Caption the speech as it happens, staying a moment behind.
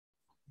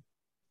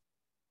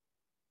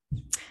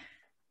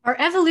Our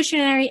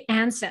evolutionary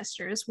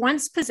ancestors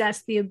once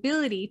possessed the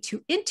ability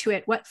to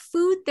intuit what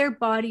food their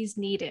bodies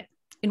needed,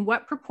 in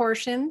what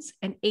proportions,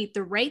 and ate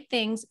the right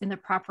things in the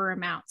proper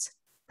amounts.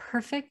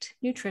 Perfect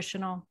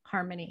nutritional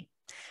harmony.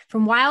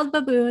 From wild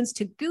baboons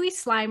to gooey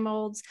slime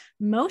molds,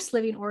 most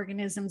living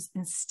organisms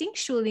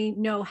instinctually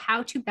know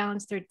how to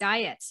balance their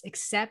diets,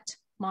 except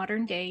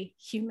modern day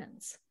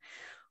humans.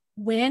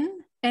 When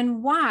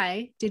and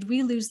why did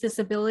we lose this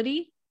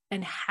ability,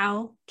 and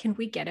how can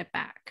we get it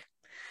back?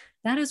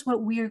 That is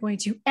what we are going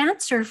to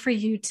answer for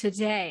you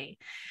today.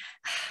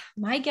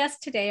 My guests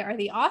today are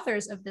the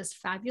authors of this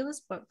fabulous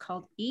book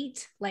called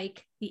Eat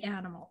Like the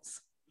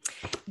Animals.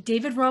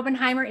 David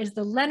Raubenheimer is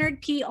the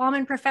Leonard P.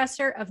 Ullman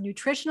Professor of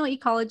Nutritional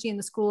Ecology in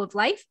the School of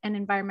Life and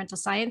Environmental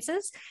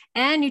Sciences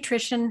and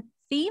Nutrition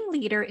Theme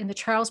Leader in the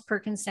Charles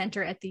Perkins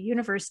Center at the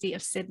University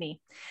of Sydney.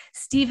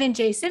 Stephen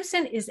J.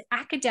 Simpson is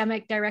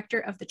Academic Director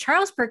of the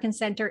Charles Perkins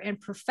Center and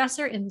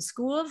Professor in the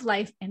School of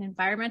Life and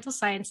Environmental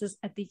Sciences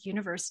at the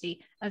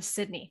University of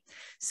Sydney.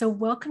 So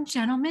welcome,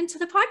 gentlemen, to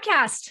the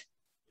podcast.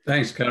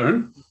 Thanks,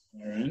 Karen.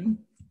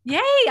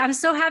 Yay, I'm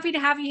so happy to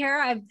have you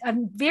here.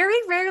 I'm very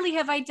rarely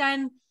have I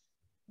done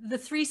the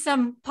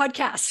threesome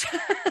podcast.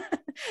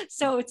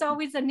 So it's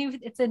always a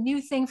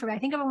new thing for me. I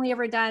think I've only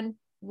ever done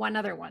one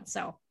other one.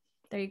 So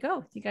there you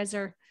go. You guys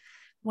are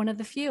one of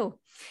the few.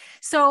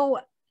 So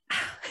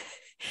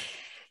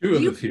two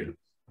of the few.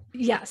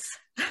 Yes.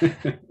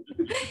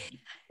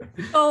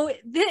 So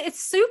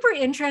it's super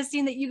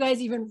interesting that you guys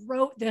even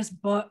wrote this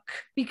book,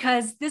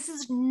 because this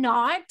is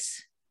not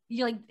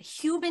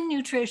human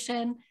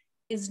nutrition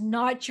is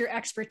not your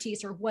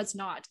expertise, or was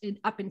not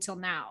up until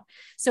now.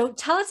 So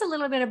tell us a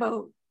little bit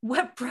about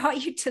what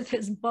brought you to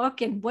this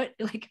book, and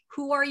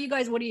who are you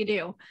guys? What do you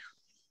do?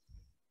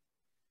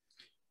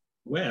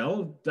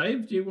 Well,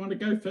 Dave, do you want to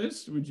go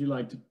first? Would you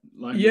like to?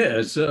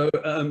 Yeah, so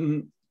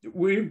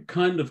we're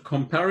kind of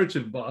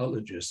comparative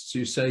biologists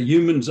who say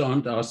humans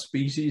aren't our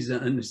species,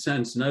 and in a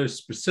sense, no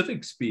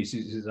specific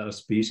species is our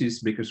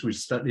species, because we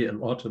study a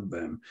lot of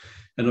them.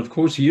 And of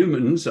course,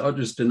 humans are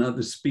just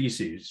another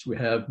species. We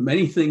have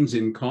many things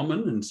in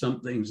common and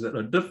some things that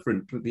are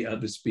different with the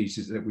other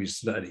species that we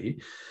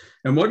study.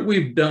 And what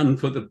we've done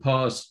for the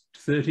past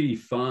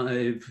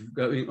 35,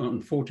 going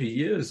on 40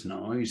 years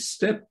now, is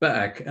step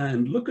back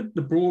and look at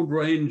the broad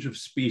range of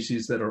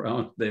species that are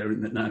out there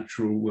in the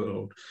natural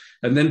world,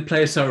 and then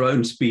place our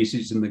own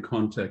species in the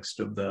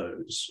context of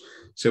those.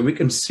 So we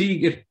can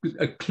get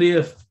a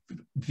clear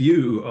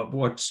view of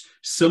what's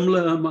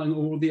similar among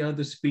all the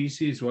other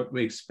species, what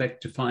we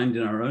expect to find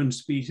in our own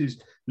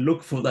species,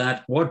 look for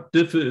that, what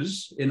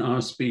differs in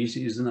our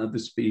species and other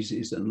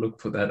species, and look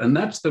for that. And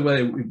that's the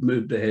way we've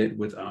moved ahead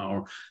with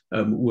our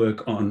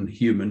work on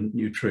human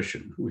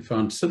nutrition. We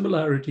found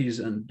similarities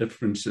and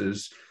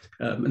differences,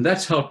 and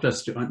that's helped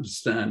us to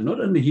understand not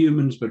only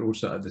humans, but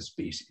also other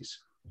species.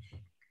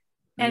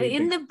 And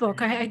in the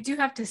book, I do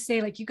have to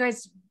say, you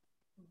guys,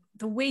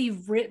 the way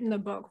you've written the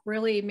book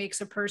really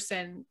makes a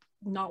person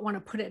not want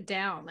to put it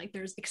down.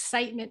 There's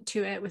excitement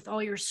to it with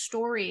all your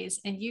stories,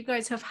 and you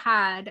guys have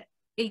had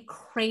a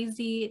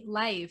crazy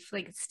life.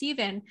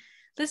 Stephen,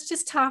 let's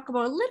just talk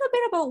about a little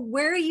bit about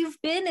where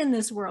you've been in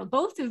this world,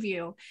 both of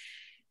you.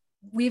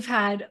 We've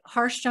had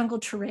harsh jungle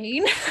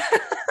terrain,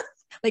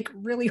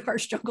 really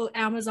harsh jungle,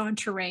 Amazon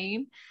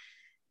terrain,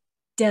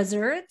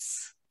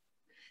 deserts.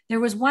 There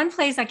was one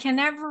place, I can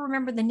never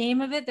remember the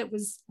name of it, that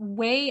was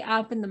way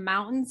up in the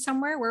mountains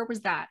somewhere. Where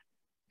was that?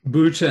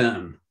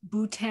 Bhutan.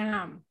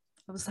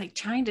 I was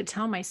trying to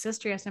tell my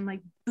sister, yes, I'm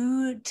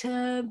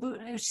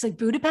she's like,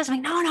 Budapest.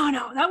 I'm like,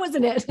 no, that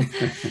wasn't it.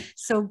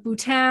 So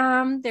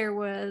Bhutan, there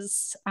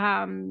was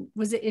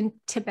it in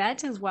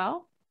Tibet as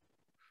well?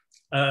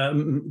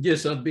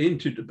 Yes, I've been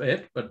to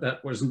Tibet, but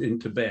that wasn't in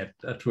Tibet.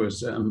 That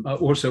was, I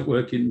also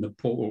work in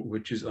Nepal,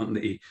 which is on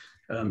the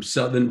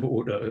southern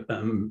border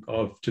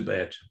of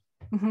Tibet.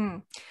 Mm-hmm.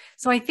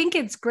 So I think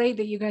it's great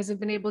that you guys have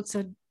been able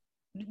to,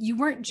 you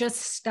weren't just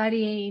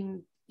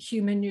studying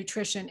human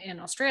nutrition in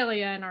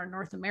Australia and our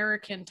North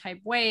American type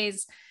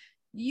ways.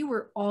 You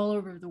were all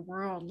over the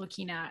world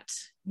looking at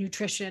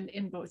nutrition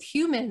in both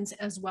humans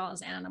as well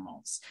as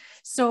animals.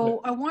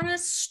 So I want to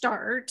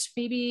start,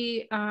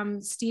 maybe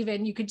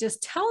Stephen, you could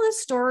just tell the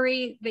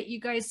story that you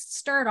guys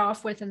start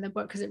off with in the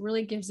book, because it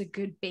really gives a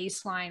good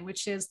baseline,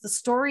 which is the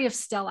story of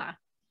Stella.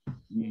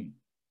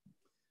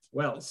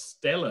 Well,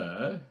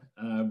 Stella,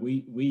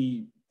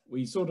 we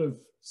sort of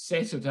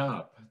set it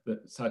up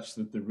such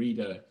that the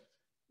reader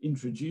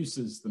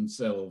introduces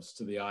themselves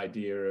to the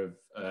idea of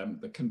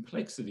the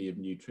complexity of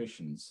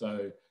nutrition.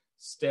 So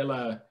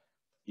Stella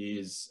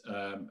is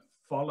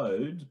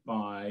followed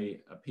by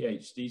a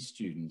PhD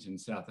student in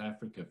South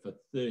Africa for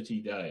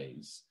 30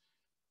 days,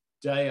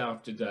 day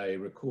after day,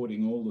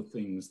 recording all the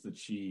things that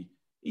she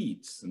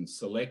eats and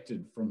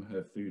selected from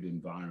her food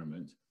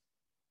environment.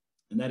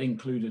 And that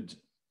included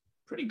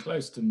pretty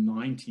close to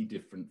 90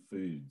 different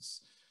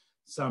foods,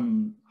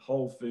 some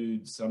whole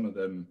foods, some of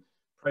them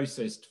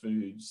processed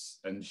foods,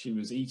 and she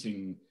was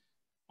eating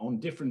on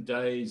different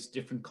days,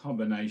 different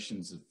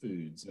combinations of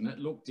foods, and it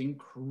looked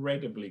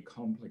incredibly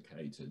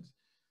complicated.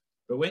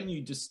 But when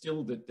you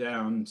distilled it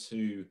down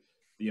to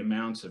the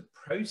amount of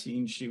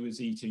protein she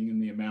was eating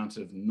and the amount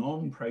of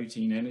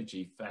non-protein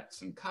energy,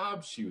 fats and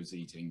carbs she was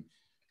eating,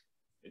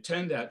 it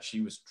turned out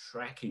she was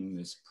tracking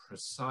this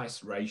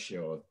precise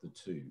ratio of the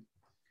two.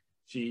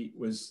 She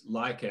was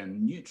like a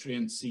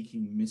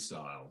nutrient-seeking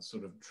missile,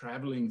 sort of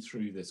traveling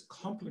through this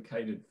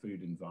complicated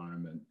food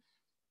environment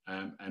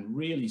and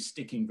really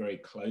sticking very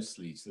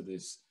closely to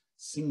this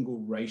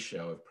single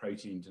ratio of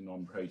protein to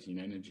non-protein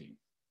energy.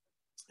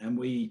 And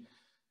we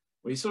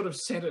sort of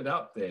set it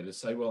up there to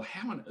say, well,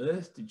 how on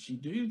earth did she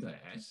do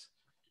that?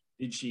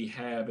 Did she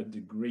have a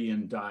degree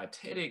in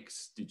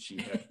dietetics? Did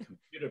she have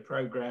computer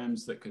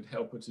programs that could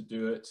help her to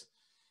do it?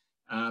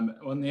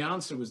 Well, the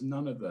answer was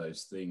none of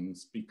those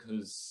things,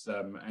 because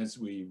as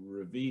we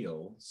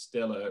reveal,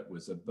 Stella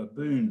was a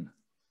baboon.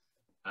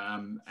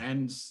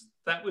 And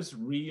that was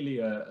really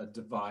a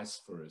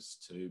device for us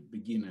to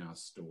begin our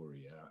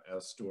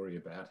story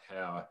about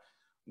how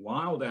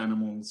wild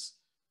animals,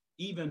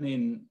 even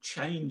in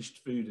changed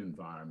food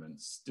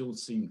environments, still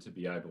seem to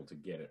be able to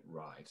get it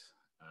right.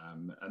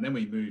 And then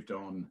we moved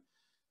on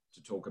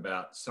to talk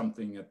about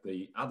something at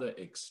the other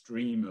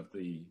extreme of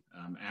the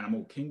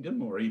animal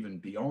kingdom, or even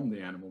beyond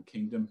the animal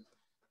kingdom,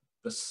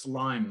 the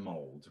slime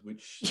mold,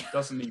 which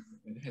doesn't even,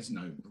 it has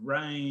no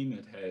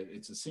brain,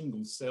 it's a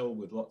single cell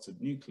with lots of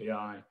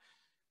nuclei.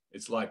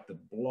 It's like the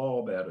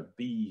Blob out of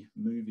B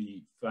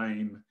movie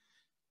fame.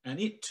 And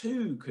it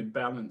too could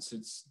balance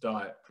its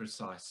diet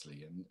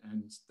precisely.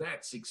 And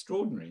that's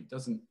extraordinary. It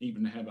doesn't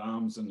even have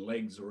arms and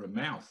legs or a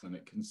mouth, and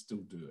it can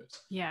still do it.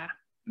 Yeah.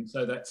 And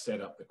so that set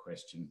up the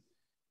question,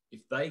 if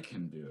they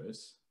can do it,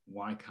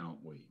 why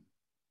can't we?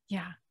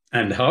 Yeah.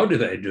 And how do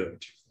they do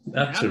it?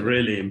 That's a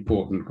really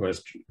important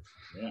question.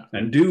 Yeah.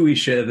 And do we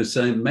share the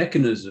same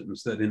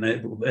mechanisms that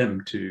enable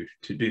them to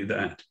do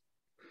that?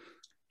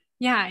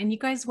 Yeah. And you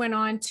guys went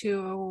on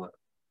to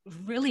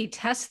really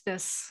test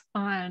this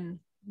on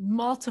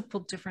multiple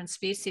different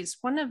species.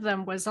 One of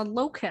them was a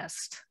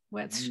locust,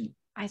 which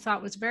I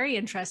thought was very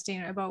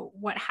interesting about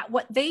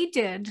what they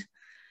did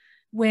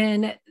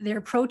when their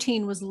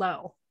protein was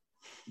low.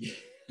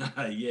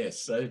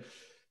 Yes.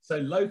 So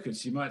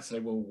locusts, you might say,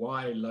 well,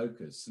 why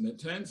locusts? And it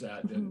turns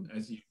out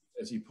that,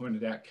 as you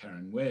pointed out,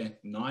 Karen, we're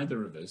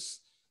neither of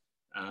us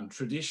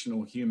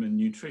traditional human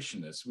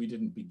nutritionists. We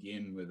didn't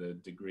begin with a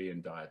degree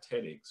in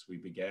dietetics. We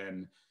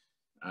began,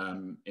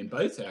 in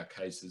both our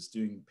cases,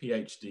 doing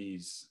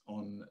PhDs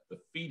on the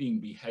feeding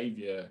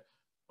behavior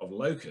of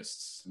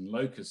locusts. And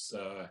locusts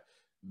are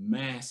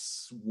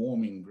mass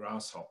swarming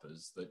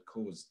grasshoppers that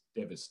cause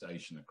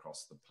devastation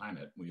across the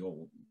planet. We've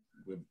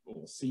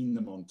all seen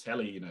them on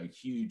telly, you know,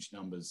 huge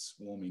numbers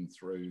swarming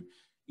through,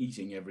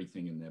 eating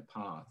everything in their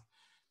path.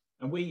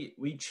 And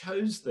we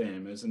chose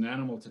them as an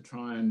animal to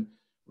try and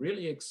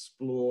really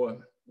explore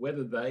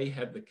whether they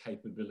have the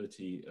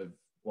capability of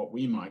what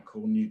we might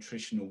call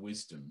nutritional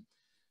wisdom.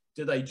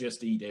 Do they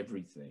just eat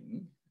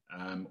everything,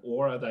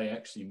 or are they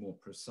actually more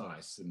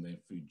precise in their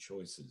food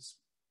choices?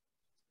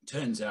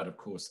 Turns out, of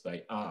course,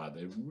 they are.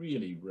 They're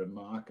really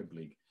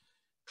remarkably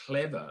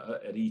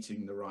clever at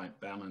eating the right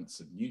balance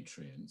of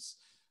nutrients,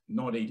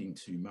 not eating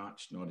too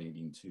much, not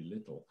eating too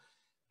little.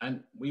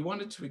 And we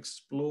wanted to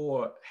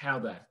explore how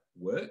that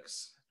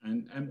works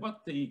and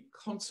what the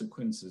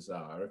consequences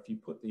are if you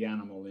put the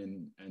animal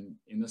in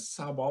a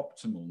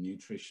suboptimal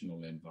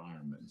nutritional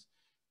environment.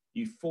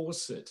 You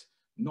force it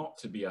not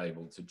to be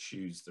able to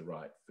choose the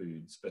right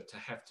foods, but to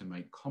have to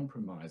make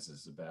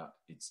compromises about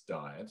its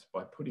diet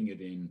by putting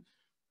it in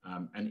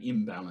an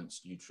imbalanced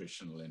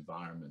nutritional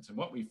environment. And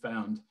what we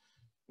found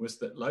was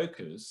that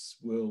locusts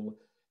will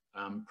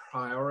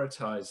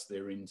prioritize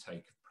their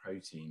intake of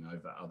protein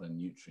over other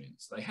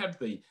nutrients. They have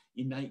the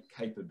innate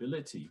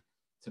capability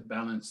to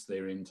balance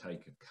their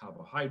intake of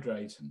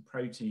carbohydrate and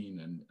protein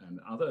and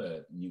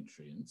other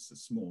nutrients, a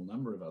small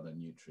number of other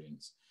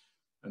nutrients,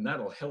 and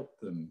that'll help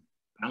them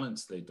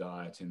balance their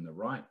diet in the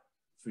right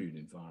food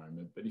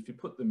environment. But if you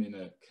put them in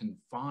a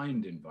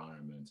confined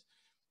environment,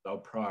 they'll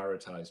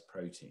prioritize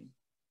protein.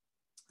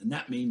 And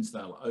that means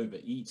they'll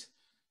overeat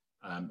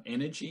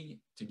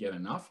energy to get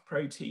enough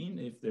protein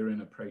if they're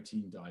in a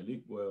protein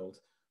dilute world,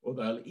 or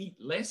they'll eat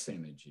less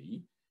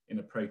energy in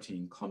a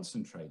protein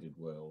concentrated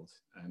world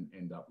and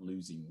end up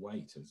losing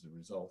weight as a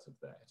result of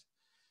that.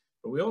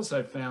 But we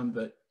also found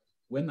that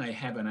when they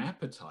have an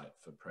appetite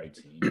for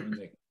protein, when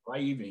they're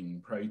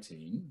craving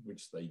protein,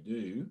 which they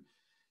do,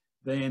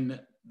 then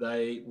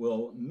they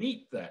will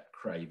meet that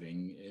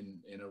craving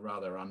in a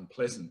rather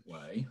unpleasant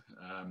way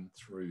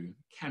through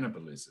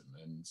cannibalism.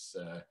 And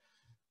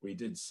we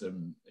did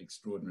some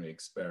extraordinary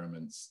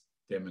experiments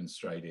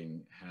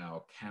demonstrating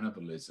how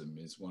cannibalism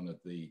is one of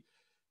the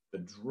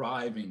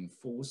driving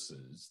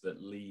forces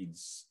that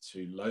leads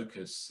to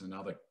locusts and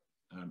other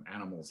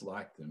animals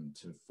like them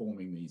to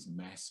forming these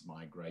mass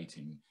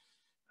migrating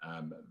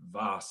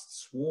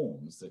vast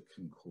swarms that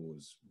can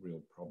cause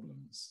real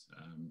problems.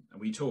 And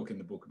we talk in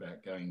the book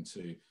about going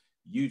to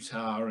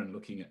Utah and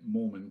looking at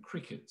Mormon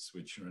crickets,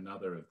 which are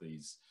another of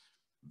these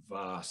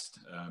vast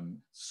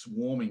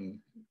swarming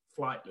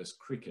flightless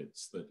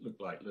crickets that look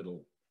like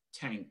little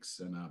tanks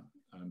and are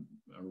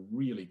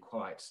really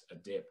quite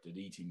adept at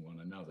eating one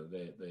another.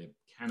 They're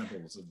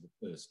cannibals of the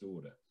first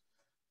order.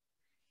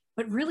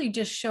 But really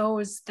just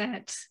shows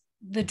that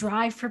the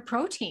drive for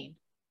protein.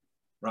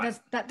 Right.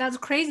 That's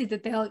crazy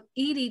that they'll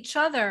eat each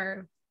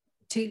other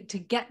to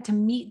get to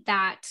meet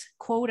that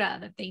quota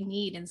that they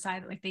need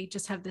inside. Like they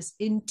just have this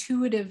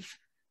intuitive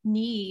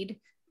need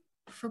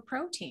for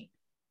protein.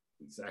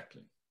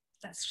 Exactly.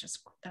 That's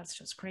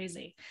just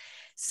crazy.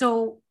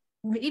 So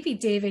maybe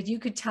David, you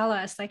could tell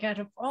us, like, out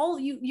of all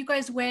you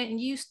guys went and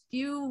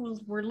you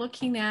were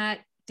looking at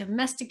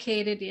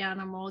domesticated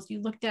animals,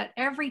 you looked at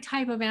every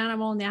type of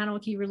animal in the animal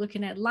kingdom, you were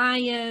looking at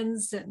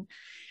lions, and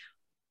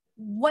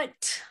what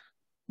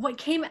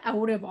came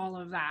out of all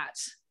of that?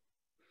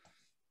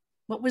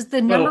 What was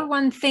the number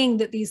one thing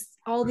that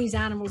all these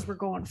animals were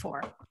going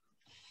for?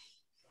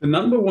 The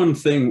number one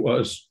thing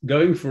was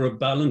going for a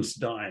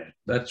balanced diet.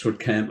 That's what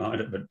came out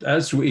of it.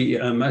 As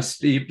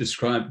Steve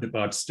described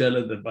about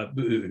Stella the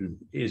baboon,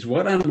 is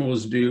what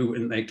animals do,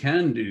 and they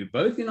can do,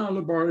 both in our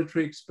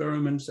laboratory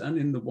experiments and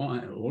in the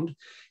wild,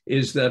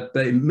 is that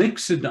they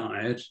mix a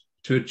diet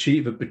to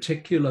achieve a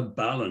particular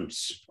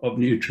balance of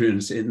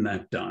nutrients in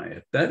that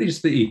diet. That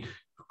is the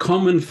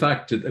common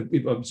factor that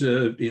we've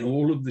observed in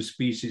all of the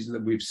species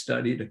that we've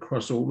studied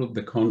across all of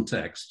the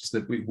contexts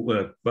that we've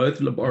worked,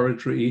 both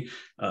laboratory,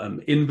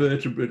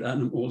 invertebrate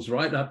animals,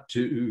 right up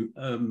to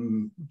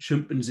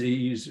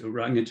chimpanzees,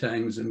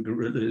 orangutans, and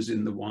gorillas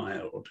in the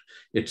wild.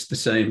 It's the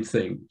same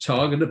thing.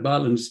 Target a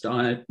balanced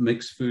diet,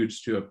 mix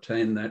foods to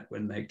obtain that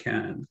when they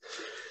can.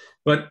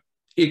 But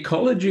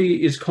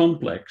ecology is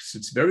complex.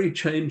 It's very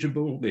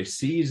changeable. There's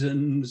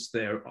seasons.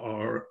 There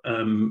are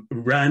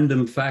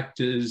random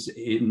factors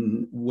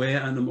in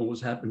where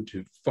animals happen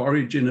to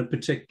forage in a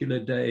particular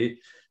day.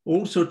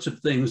 All sorts of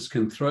things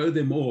can throw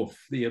them off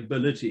the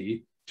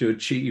ability to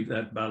achieve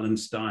that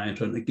balanced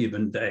diet on a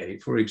given day.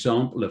 For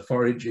example, a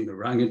foraging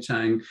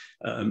orangutan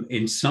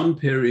in some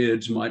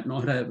periods might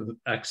not have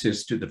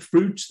access to the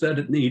fruits that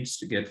it needs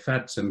to get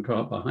fats and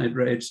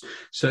carbohydrates.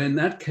 So in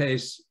that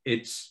case,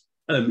 it's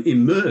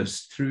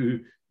immersed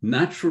through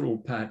natural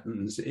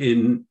patterns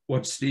in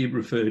what Steve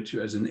referred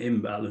to as an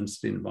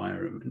imbalanced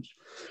environment.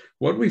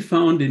 What we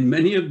found in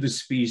many of the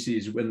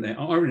species when they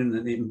are in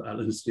an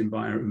imbalanced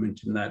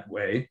environment in that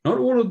way, not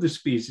all of the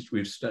species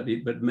we've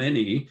studied, but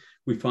many,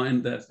 we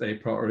find that they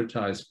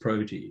prioritize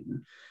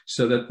protein.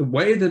 So that the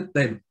way that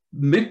they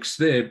mix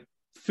their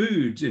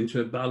foods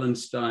into a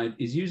balanced diet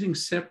is using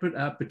separate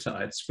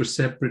appetites for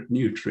separate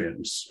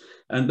nutrients.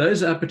 And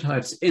those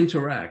appetites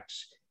interact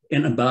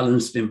in a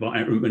balanced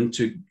environment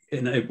to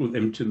enable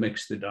them to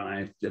mix the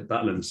diet, the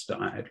balanced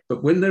diet.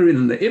 But when they're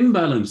in the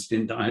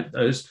imbalanced diet,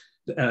 those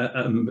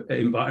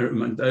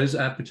environment, those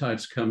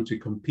appetites come to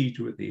compete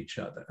with each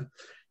other.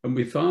 And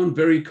we found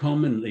very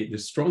commonly the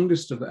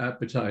strongest of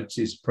appetites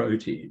is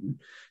protein.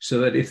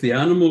 So that if the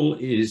animal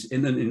is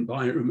in an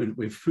environment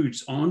where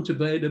fruits aren't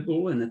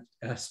available and it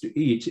has to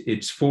eat,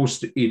 it's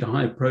forced to eat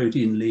high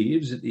protein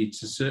leaves. It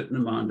eats a certain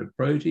amount of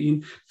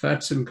protein,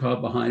 fats and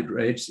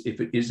carbohydrates. If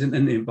it is in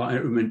an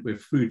environment where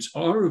fruits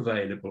are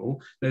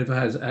available, that it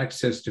has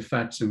access to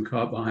fats and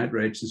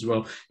carbohydrates as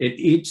well, it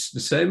eats the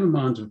same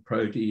amount of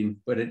protein,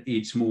 but it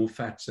eats more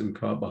fats and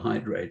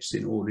carbohydrates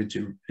in order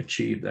to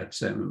achieve that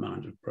same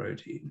amount of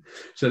protein.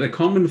 So the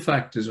common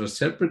factors are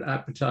separate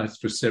appetites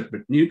for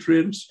separate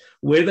nutrients.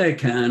 Where they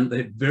can,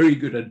 they're very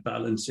good at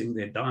balancing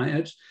their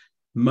diet.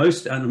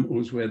 Most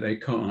animals, where they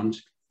can't,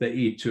 they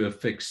eat to a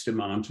fixed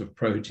amount of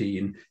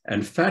protein,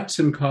 and fats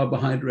and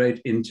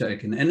carbohydrate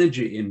intake and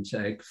energy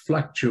intake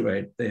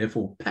fluctuate,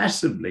 therefore,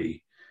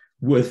 passively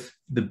with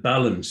the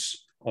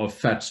balance of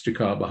fats to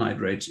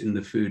carbohydrates in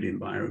the food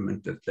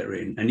environment that they're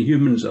in. And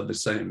humans are the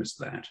same as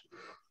that.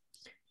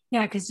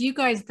 Yeah, because you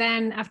guys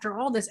then, after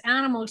all this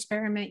animal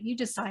experiment, you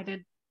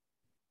decided,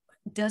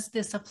 does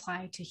this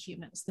apply to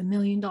humans? The $1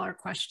 million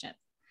question.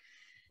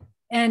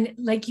 And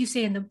like you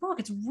say in the book,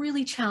 it's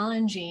really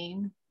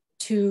challenging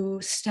to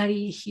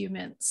study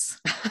humans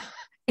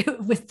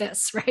with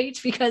this, right?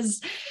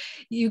 Because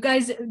you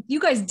guys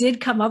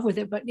did come up with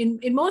it, but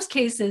in most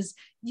cases,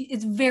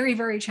 it's very,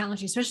 very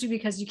challenging, especially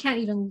because you can't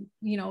even,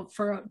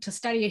 to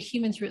study a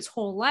human through its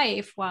whole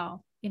life.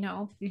 Well,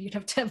 that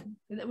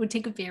would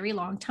take a very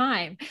long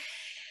time.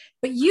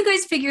 But you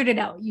guys figured it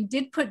out. You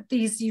put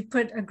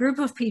a group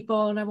of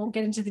people, and I won't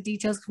get into the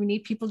details because we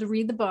need people to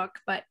read the book,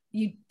 but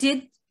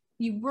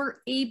you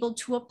were able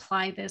to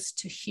apply this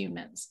to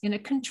humans in a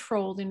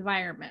controlled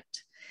environment.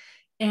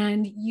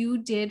 And you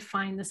did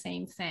find the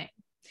same thing.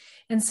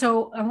 And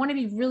so I want to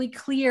be really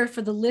clear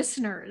for the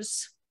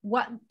listeners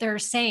what they're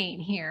saying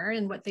here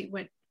and what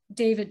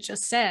David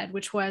just said,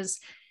 which was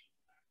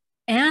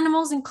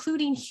animals,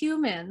 including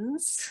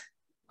humans,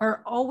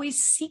 are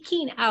always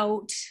seeking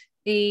out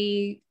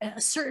a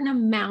certain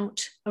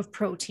amount of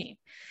protein.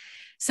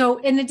 So,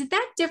 and did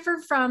that differ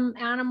from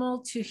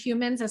animal to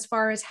humans as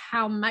far as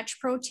how much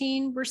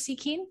protein we're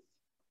seeking?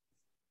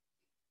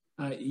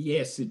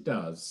 Yes, it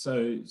does.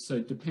 So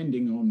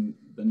depending on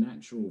the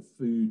natural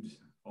food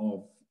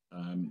of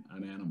an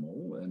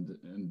animal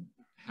and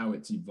how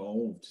it's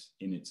evolved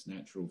in its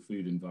natural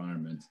food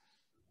environment,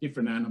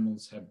 different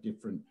animals have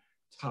different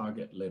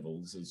target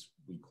levels, as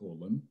we call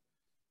them,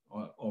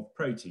 of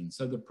protein.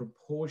 So the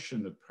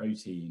proportion of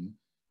protein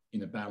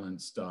in a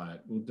balanced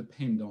diet will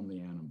depend on the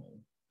animal.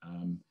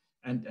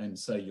 And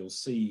so you'll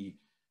see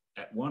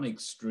at one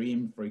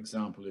extreme, for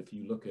example, if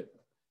you look at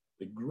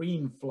the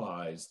green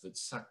flies that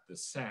suck the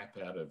sap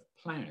out of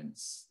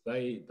plants,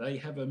 they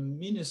have a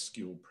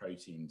minuscule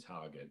protein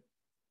target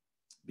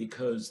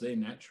because their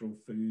natural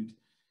food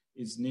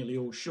is nearly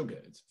all sugar.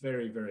 It's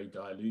very, very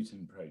dilute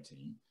in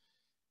protein.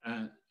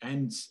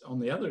 And on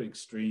the other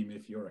extreme,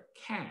 if you're a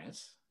cat,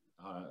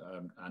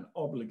 an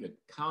obligate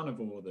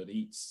carnivore that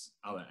eats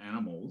other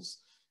animals,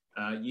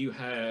 you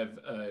have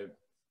a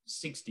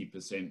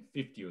 60%,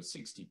 50 or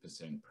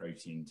 60%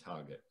 protein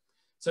target.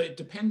 So it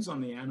depends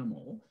on the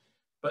animal,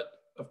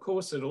 but of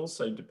course it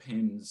also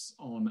depends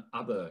on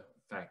other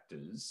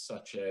factors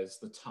such as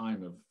the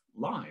time of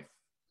life.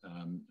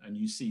 And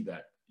you see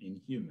that in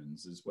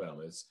humans as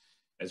well.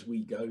 As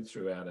we go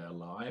throughout our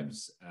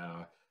lives,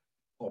 our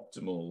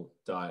optimal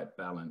diet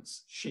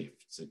balance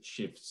shifts. It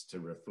shifts to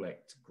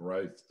reflect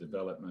growth,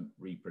 development,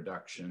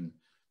 reproduction,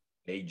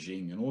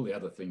 aging, and all the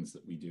other things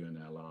that we do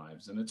in our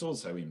lives. And it's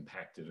also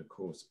impacted, of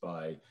course,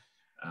 by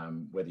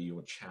whether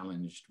you're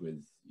challenged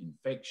with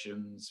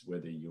infections,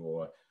 whether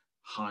you're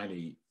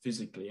highly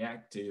physically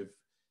active,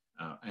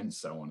 and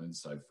so on and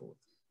so forth.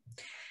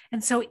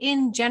 And so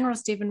in general,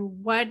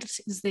 Stephen, what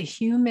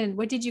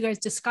did you guys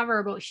discover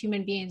about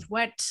human beings?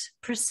 What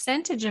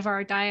percentage of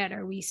our diet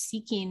are we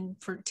seeking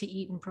to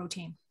eat in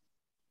protein?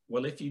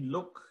 Well, if you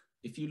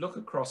look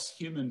across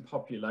human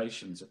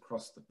populations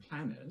across the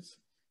planet,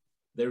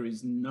 there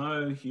is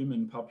no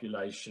human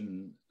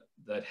population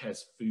that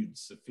has food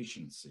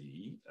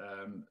sufficiency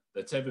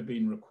that's ever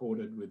been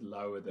recorded with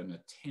lower than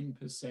a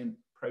 10%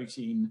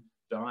 protein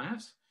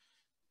diet.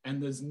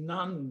 And there's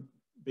none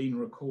been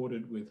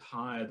recorded with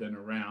higher than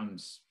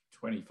around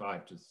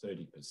 25 to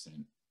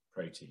 30%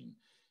 protein.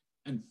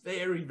 And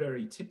very,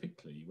 very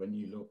typically, when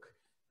you look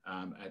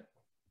at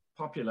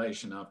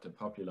population after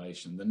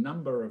population, the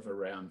number of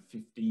around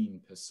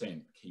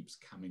 15% keeps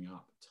coming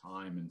up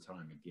time and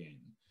time again.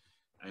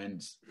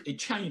 And it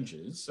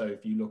changes. So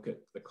if you look at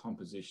the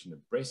composition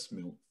of breast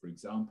milk, for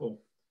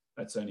example,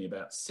 that's only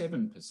about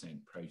 7%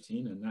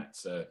 protein, and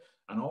that's an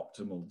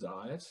optimal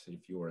diet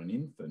if you're an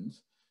infant.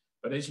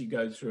 But as you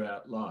go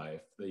throughout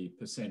life, the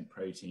percent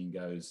protein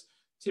goes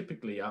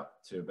typically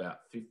up to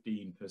about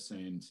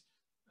 15%,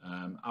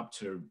 up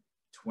to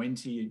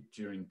 20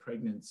 during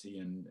pregnancy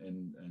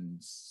and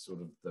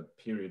sort of the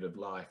period of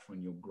life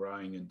when you're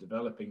growing and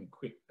developing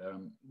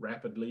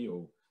rapidly,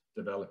 or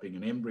developing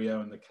an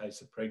embryo in the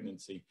case of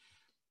pregnancy.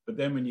 But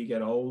then when you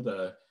get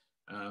older,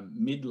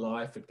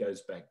 midlife, it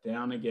goes back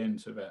down again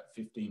to about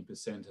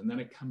 15%, and then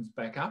it comes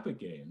back up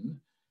again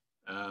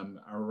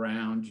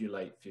around your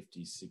late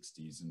 50s,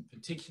 60s, and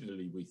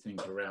particularly we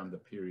think around the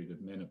period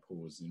of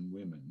menopause in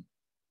women,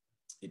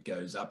 it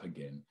goes up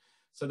again.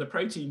 So the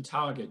protein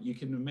target, you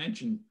can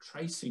imagine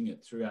tracing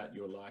it throughout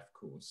your life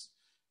course,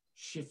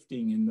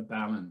 shifting in the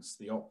balance,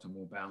 the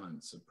optimal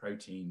balance of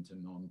protein to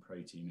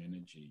non-protein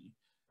energy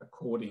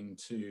according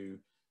to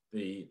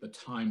the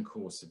time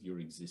course of your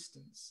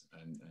existence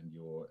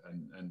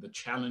and the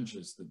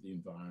challenges that the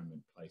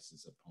environment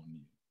places upon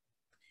you.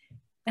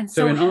 And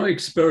so in our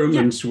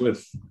experiments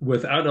with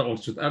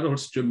adult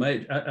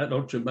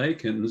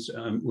Jamaicans,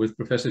 with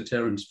Professor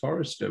Terence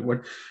Forrester,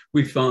 what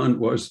we found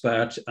was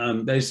that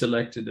they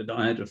selected a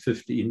diet of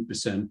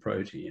 15%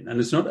 protein.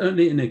 And it's not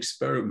only in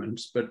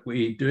experiments, but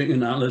we're doing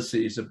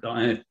analyses of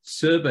diet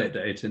survey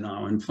data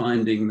now and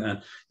finding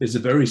that there's a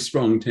very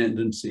strong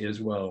tendency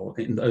as well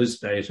in those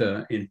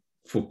data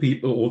for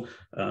people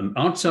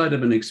outside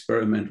of an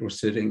experimental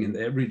setting in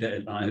their everyday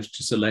lives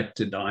to select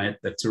a diet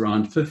that's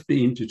around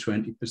 15 to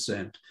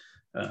 20%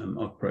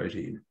 of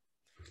protein.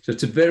 So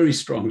it's a very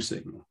strong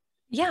signal.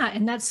 Yeah,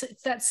 and that's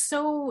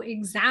so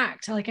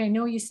exact. Like, I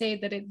know you say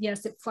that it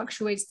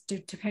fluctuates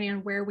depending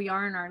on where we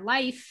are in our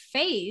life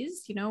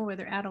phase,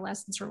 whether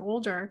adolescents or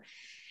older.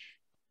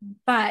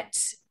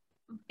 But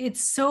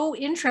it's so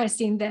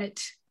interesting that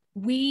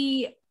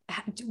we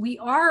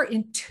are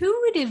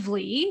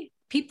intuitively,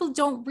 people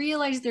don't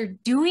realize they're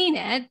doing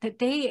it, that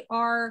they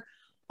are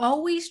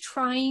always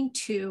trying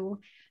to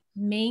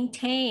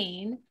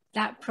maintain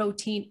that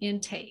protein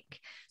intake.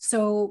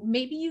 So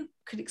maybe you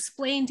could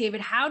explain, David,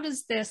 how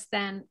does this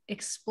then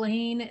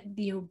explain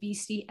the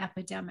obesity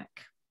epidemic?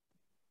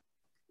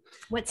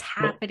 What's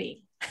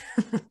happening?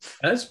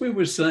 As we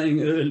were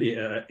saying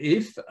earlier,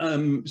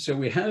 so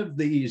we have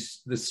the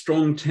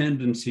strong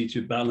tendency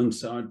to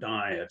balance our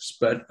diets,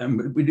 but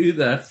we do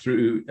that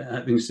through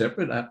having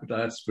separate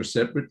appetites for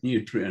separate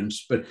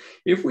nutrients. But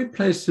if we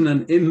place in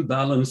an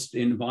imbalanced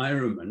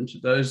environment,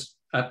 those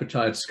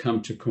appetites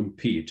come to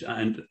compete.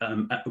 And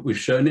we've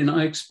shown in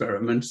our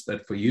experiments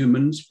that for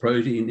humans,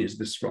 protein is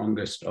the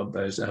strongest of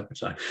those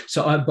appetites.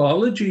 So our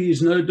biology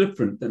is no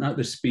different than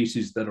other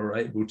species that are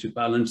able to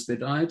balance their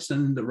diets.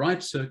 And in the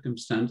right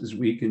circumstances,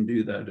 we can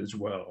do that as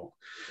well.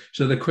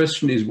 So the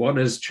question is, what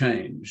has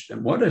changed?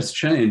 And what has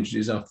changed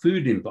is our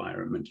food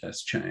environment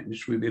has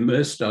changed. We've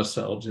immersed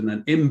ourselves in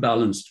an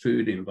imbalanced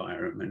food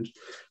environment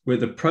where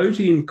the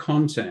protein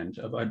content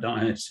of our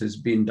diets has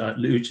been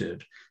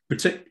diluted,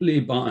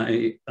 particularly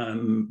by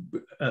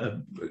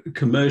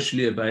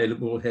commercially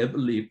available,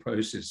 heavily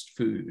processed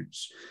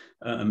foods,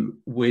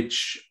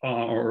 which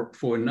are,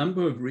 for a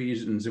number of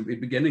reasons that we're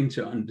beginning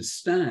to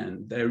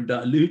understand, they're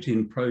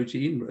diluting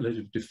protein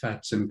relative to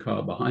fats and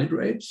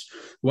carbohydrates.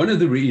 One of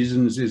the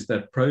reasons is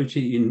that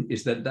protein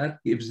is that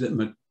gives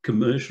them a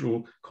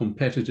commercial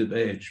competitive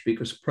edge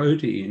because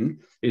protein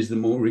is the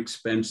more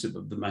expensive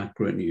of the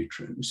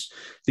macronutrients.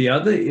 The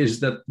other is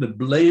that the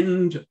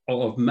blend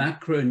of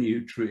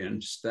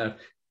macronutrients that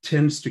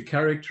tends to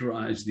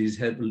characterize these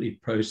heavily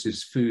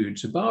processed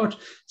foods, about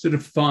sort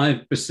of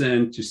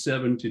 5% to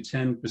 7 to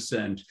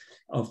 10%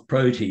 of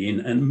protein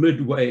and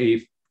midway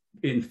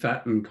in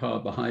fat and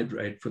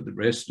carbohydrate for the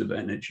rest of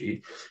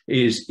energy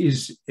is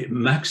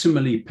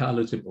maximally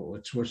palatable.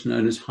 It's what's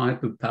known as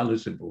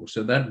hyperpalatable.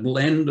 So that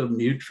blend of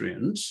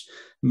nutrients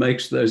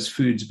makes those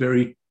foods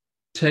very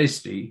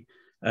tasty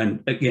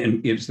and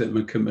again gives them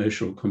a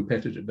commercial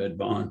competitive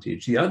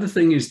advantage. The other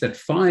thing is that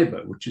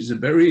fiber, which is a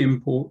very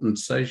important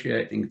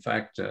satiating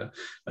factor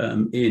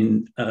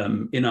in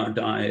our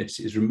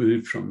diets, is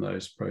removed from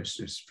those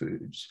processed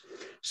foods.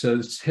 So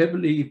it's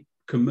heavily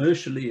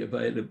commercially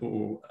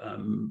available,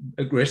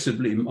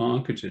 aggressively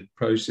marketed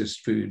processed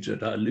foods are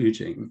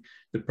diluting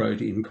the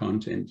protein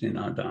content in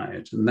our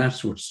diet, and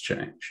that's what's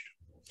changed.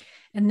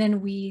 And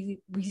then we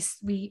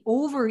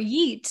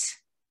overeat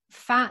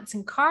fats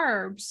and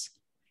carbs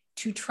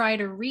to try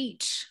to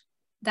reach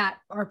that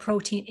our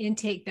protein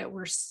intake that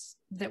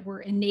we're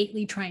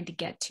innately trying to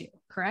get to,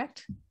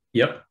 correct?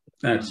 Yep,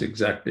 that's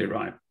exactly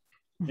right.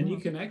 And you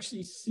can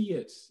actually see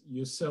it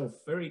yourself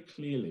very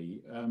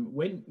clearly.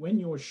 When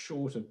you're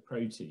short of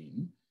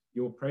protein,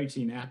 your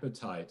protein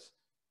appetite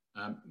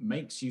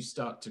makes you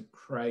start to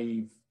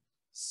crave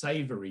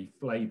savory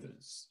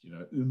flavors,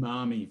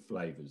 umami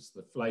flavors,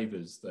 the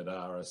flavors that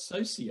are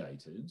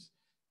associated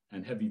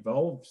and have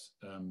evolved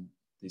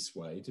this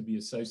way to be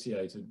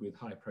associated with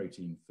high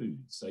protein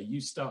foods. So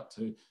you start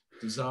to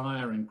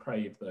desire and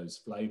crave those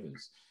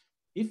flavors.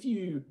 If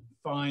you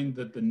find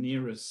that the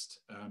nearest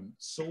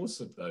source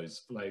of those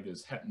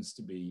flavors happens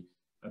to be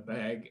a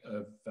bag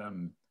of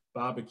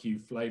barbecue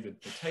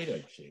flavored potato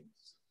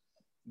chips,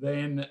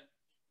 then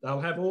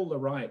they'll have all the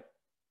right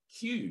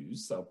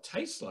cues. They'll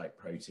taste like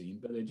protein,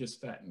 but they're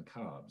just fat and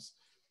carbs.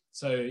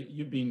 So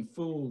you've been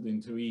fooled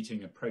into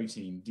eating a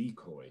protein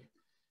decoy.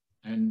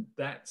 And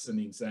that's an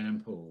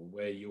example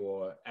where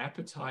your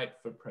appetite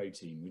for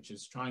protein, which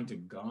is trying to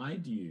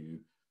guide you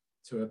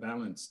to a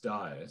balanced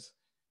diet,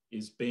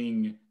 is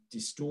being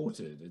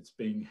distorted. It's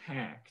being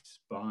hacked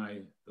by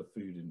the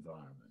food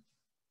environment.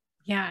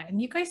 Yeah,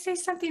 and you guys say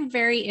something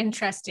very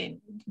interesting.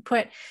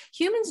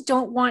 Humans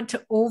don't want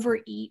to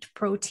overeat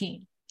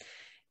protein.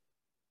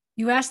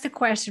 You ask the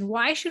question,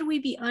 why should we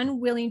be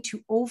unwilling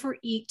to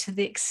overeat to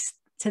the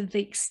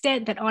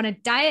extent that on a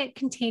diet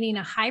containing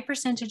a high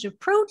percentage of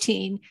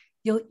protein,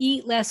 you'll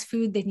eat less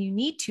food than you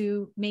need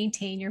to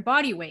maintain your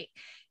body weight?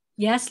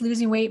 Yes,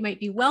 losing weight might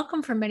be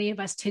welcome for many of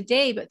us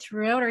today, but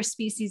throughout our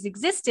species'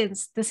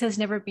 existence, this has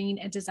never been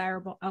a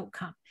desirable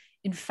outcome.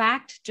 In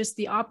fact, just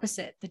the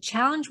opposite. The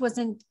challenge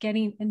wasn't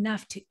getting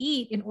enough to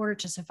eat in order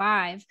to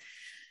survive.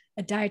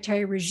 A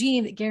dietary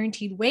regime that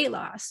guaranteed weight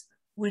loss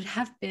would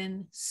have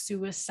been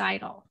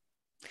suicidal.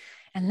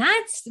 And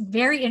that's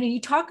and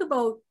you talk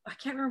about, I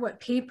can't remember what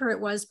paper it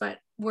was, but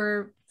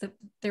where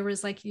there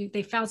was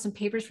they found some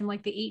papers from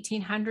like the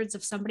 1800s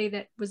of somebody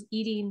that was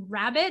eating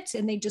rabbit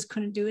and they just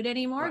couldn't do it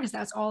anymore because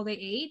that's all they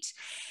ate.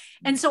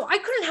 And so I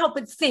couldn't help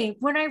but think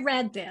when I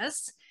read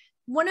this,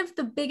 one of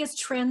the biggest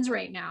trends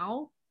right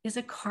now is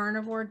a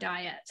carnivore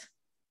diet.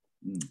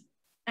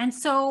 And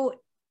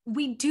so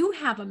we do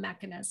have a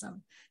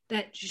mechanism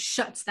that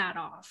shuts that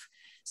off.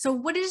 So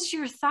what is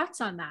your thoughts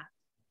on that?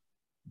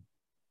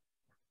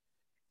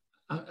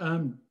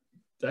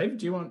 Dave,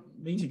 do you want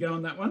me to go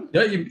on that one?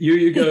 Yeah,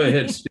 you go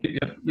ahead, Steve.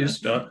 Yeah, you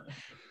start.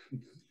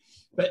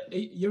 But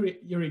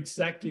you're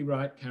exactly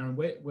right, Karen.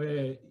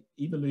 We're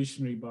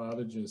evolutionary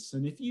biologists,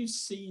 and if you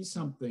see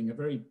something, a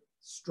very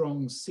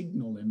strong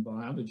signal in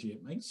biology,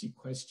 it makes you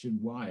question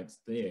why it's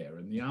there.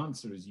 And the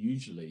answer is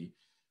usually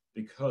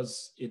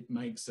because it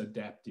makes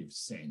adaptive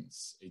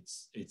sense.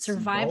 It's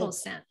survival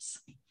sense.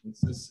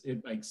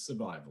 It makes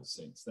survival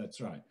sense. That's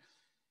right.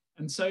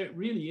 And so it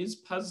really is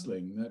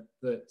puzzling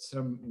that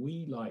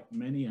we, like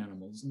many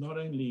animals, not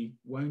only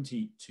won't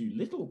eat too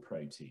little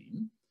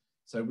protein,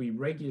 so we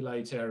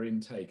regulate our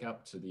intake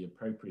up to the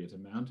appropriate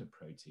amount of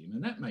protein,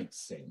 and that makes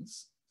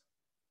sense.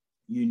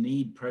 You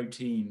need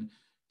protein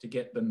to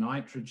get the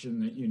nitrogen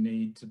that you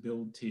need to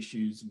build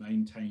tissues,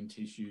 maintain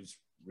tissues,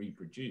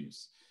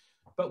 reproduce.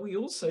 but we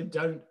also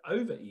don't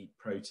overeat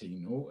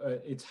protein. Or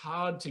it's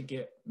hard to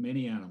get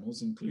many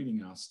animals,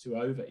 including us, to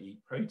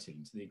overeat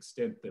protein to the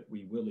extent that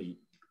we will eat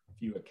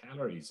fewer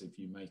calories if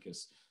you make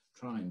us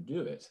try and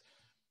do it.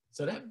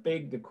 So that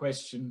begged the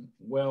question,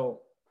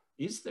 well,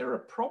 is there a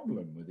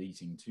problem with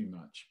eating too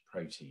much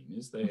protein?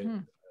 Is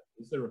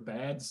there a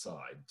bad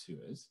side to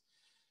it?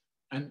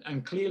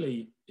 And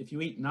clearly, if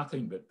you eat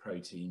nothing but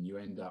protein, you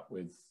end up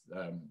with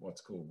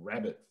what's called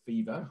rabbit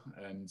fever,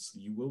 and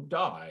you will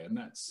die. And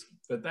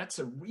that's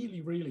a really,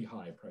 really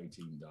high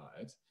protein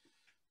diet.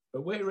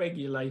 But we're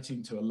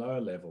regulating to a lower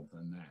level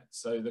than that.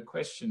 So the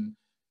question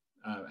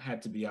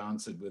had to be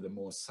answered with a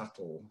more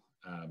subtle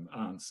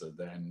answer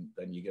than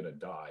you're going to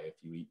die if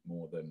you eat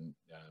more than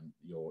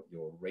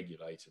your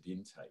regulated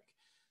intake.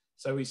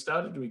 So we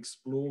started to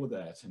explore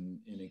that in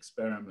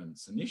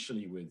experiments,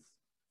 initially with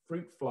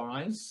fruit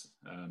flies,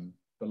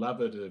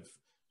 beloved of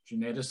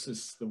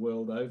geneticists the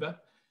world over,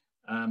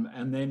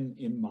 and then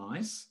in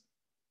mice.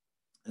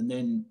 And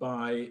then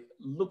by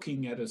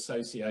looking at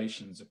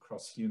associations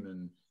across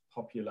human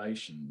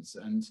populations.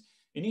 And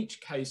in each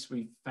case,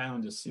 we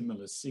found a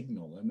similar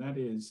signal, and that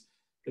is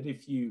that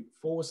if you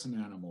force an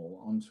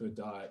animal onto a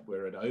diet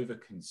where it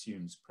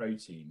overconsumes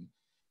protein,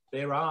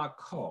 there are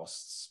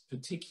costs,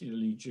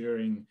 particularly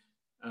during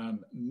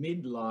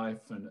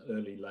midlife and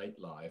early late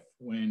life,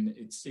 when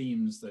it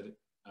seems that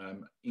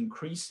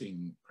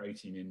increasing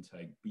protein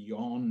intake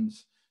beyond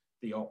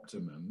the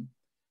optimum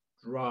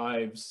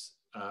drives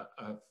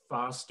a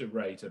faster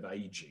rate of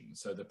aging.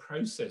 So the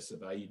process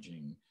of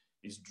aging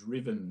is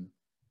driven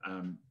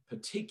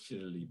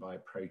particularly by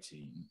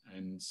protein.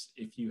 And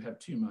if you have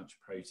too much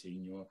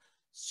protein, you're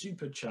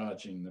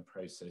supercharging the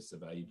process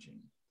of aging.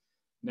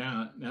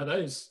 Now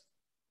those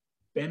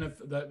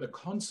the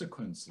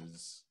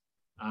consequences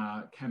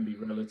can be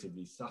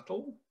relatively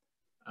subtle,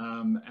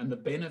 and the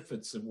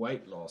benefits of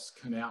weight loss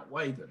can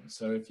outweigh them.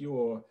 So if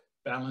you're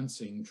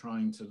balancing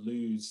trying to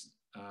lose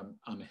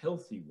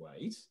unhealthy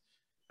weight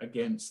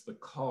against the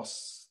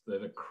costs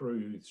that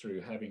accrue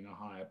through having a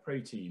higher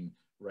protein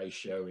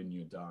ratio in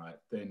your diet,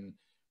 then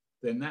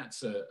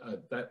that's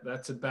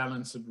a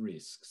balance of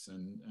risks,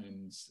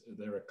 and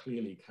there are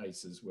clearly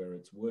cases where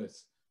it's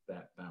worth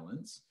that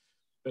balance.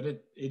 But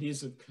it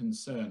is of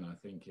concern, I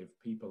think, if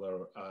people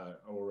are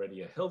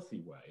already a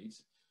healthy weight,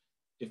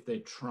 if they're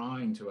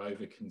trying to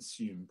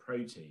overconsume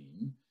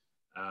protein,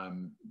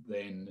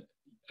 then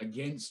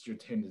against your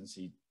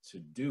tendency to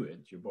do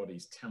it, your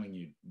body's telling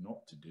you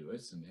not to do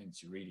it, and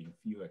hence you're eating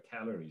fewer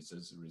calories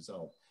as a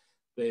result.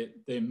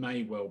 There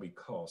may well be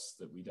costs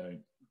that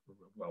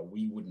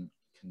we wouldn't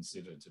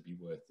consider to be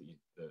worth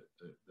the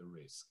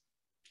risk.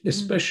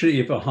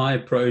 Especially if a high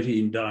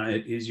protein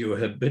diet is your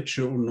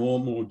habitual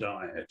normal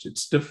diet.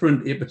 It's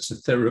different if it's a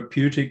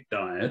therapeutic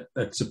diet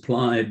that's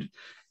applied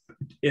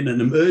in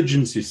an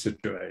emergency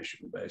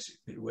situation,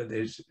 basically, where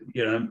there's,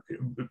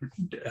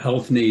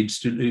 health needs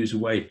to lose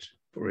weight,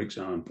 for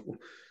example.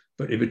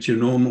 But if it's your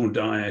normal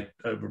diet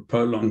over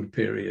prolonged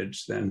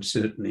periods, then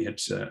certainly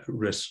it's a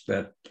risk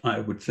that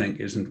I would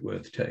think isn't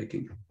worth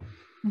taking.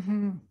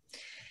 Mm-hmm.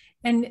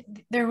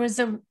 And there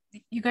was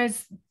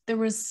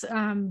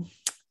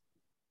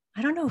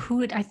I don't know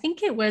who I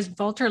think it was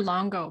Walter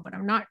Longo, but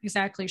I'm not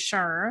exactly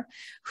sure,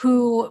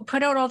 who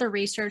put out all the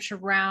research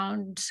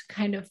around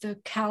kind of the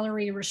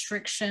calorie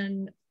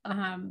restriction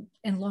and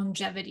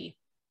longevity.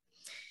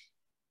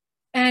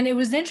 And it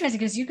was interesting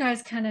because you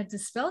guys kind of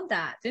dispelled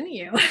that, didn't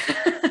you?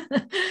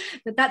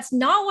 That's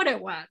not what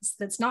it was.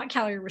 That's not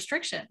calorie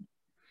restriction.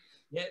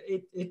 Yeah,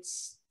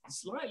 it's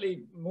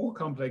slightly more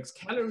complex.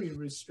 Calorie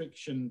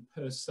restriction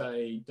per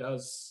se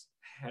does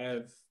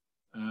have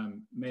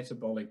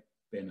metabolic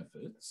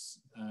benefits,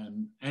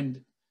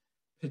 and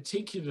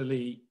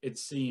particularly it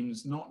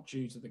seems not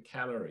due to the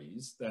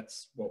calories.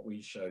 That's what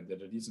we showed,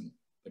 that it isn't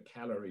the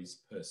calories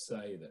per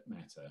se that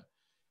matter,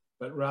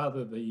 but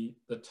rather the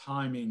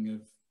timing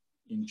of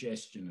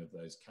ingestion of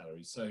those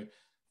calories. So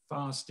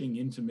fasting,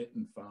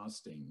 intermittent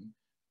fasting,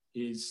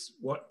 is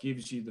what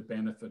gives you the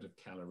benefit of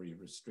calorie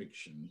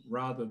restriction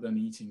rather than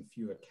eating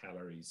fewer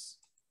calories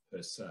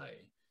per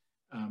se.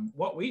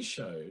 What we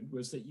showed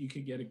was that you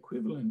could get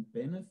equivalent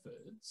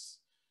benefits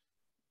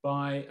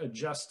by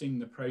adjusting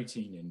the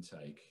protein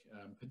intake,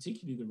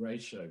 particularly the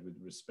ratio with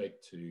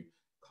respect to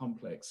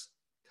complex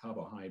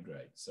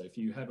carbohydrates. So if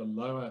you have a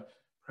lower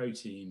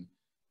protein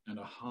and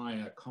a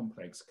higher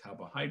complex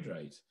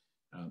carbohydrate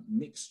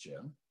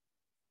mixture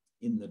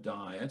in the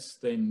diet,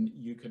 then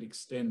you could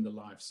extend the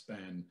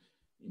lifespan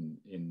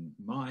in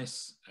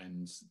mice,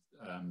 and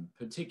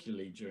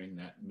particularly during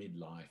that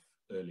midlife,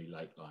 early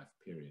late life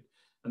period.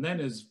 And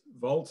then, as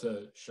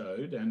Walter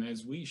showed, and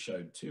as we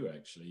showed too,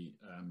 actually,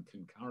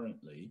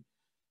 concurrently,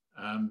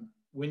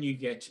 when you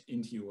get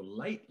into your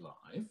late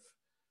life,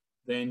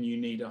 then you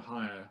need a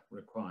higher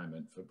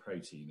requirement for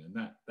protein.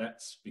 And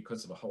that's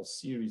because of a whole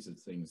series of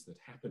things that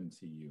happen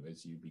to you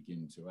as you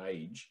begin to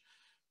age.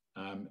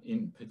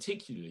 In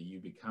particular, you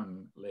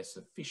become less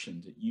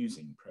efficient at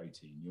using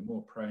protein. You're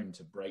more prone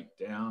to break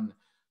down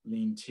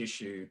lean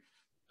tissue.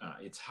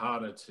 It's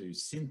harder to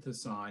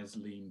synthesize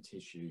lean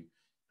tissue.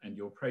 and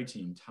your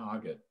protein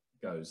target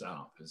goes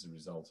up as a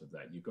result of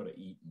that. You've got to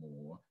eat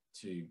more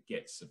to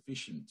get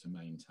sufficient to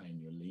maintain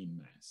your lean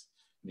mass.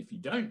 And if you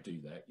don't do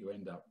that, you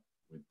end up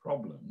with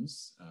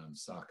problems,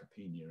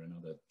 sarcopenia and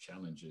other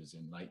challenges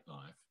in late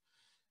life.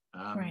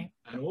 Right.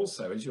 And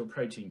also, as your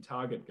protein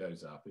target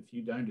goes up, if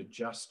you don't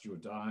adjust your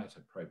diet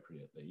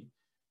appropriately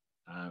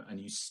and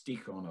you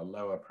stick on a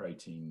lower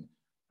protein,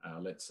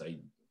 let's say,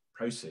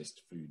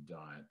 processed food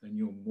diet, then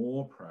you're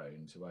more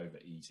prone to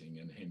overeating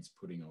and hence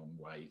putting on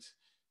weight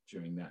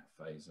during that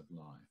phase of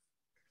life.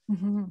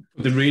 Mm-hmm.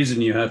 The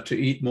reason you have to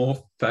eat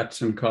more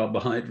fats and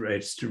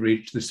carbohydrates to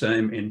reach the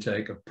same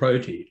intake of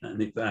protein.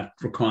 And if that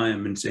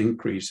requirement's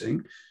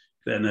increasing,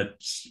 then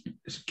it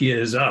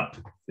gears up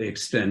the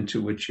extent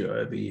to which you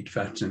overeat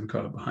fats and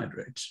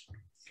carbohydrates.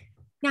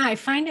 Yeah, I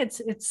find it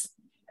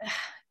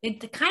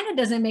kind of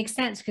doesn't make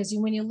sense, because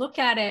when you look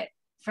at it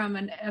from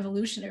an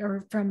evolution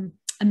or from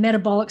a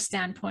metabolic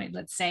standpoint,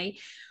 let's say,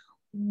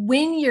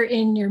 when you're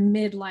in your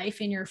midlife,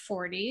 in your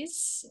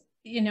 40s,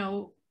 you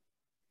know,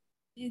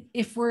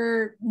 if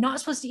we're not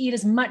supposed to eat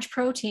as much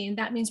protein,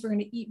 that means we're going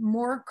to eat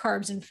more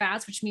carbs and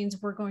fats, which means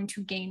we're going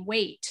to gain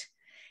weight.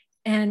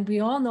 And we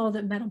all know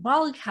that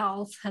metabolic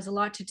health has a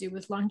lot to do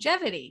with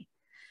longevity.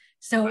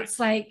 So Right. it's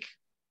like,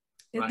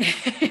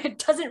 Right. it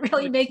doesn't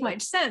really make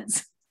much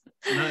sense.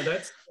 No,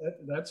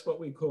 that's what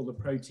we call the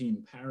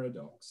protein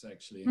paradox,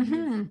 actually.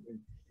 And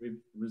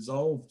we've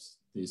resolved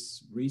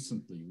this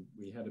recently.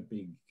 We had a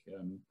big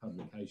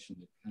publication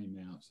that came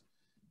out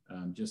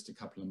just a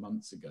couple of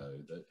months ago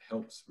that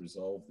helps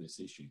resolve this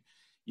issue.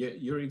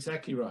 You're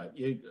exactly right.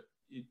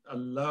 A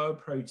lower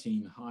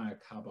protein, higher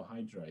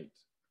carbohydrate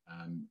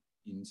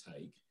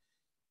intake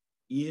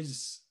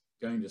is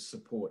going to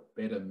support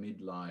better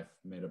midlife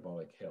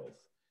metabolic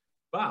health,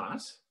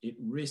 but it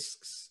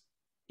risks,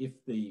 if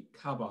the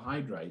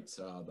carbohydrates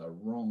are the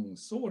wrong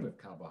sort of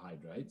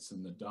carbohydrates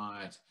and the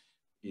diet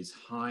is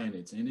high in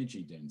its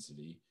energy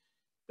density,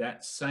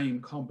 that same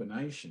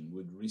combination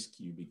would risk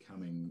you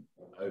becoming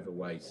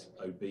overweight,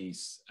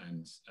 obese,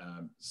 and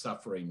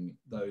suffering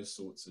those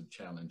sorts of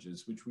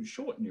challenges, which would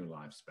shorten your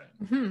lifespan.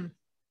 Mm-hmm.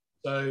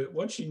 So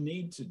what you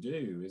need to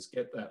do is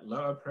get that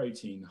lower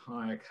protein,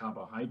 higher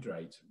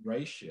carbohydrate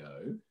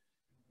ratio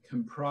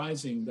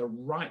comprising the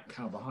right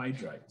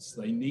carbohydrates.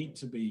 They need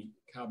to be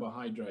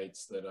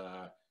carbohydrates that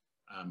are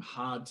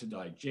hard to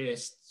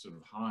digest, sort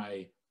of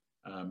high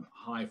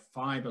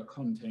fiber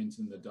content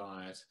in the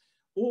diet,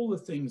 all the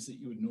things that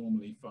you would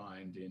normally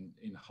find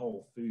in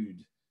whole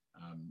food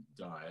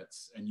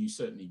diets, and you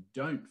certainly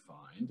don't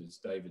find, as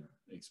David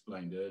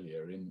explained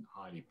earlier, in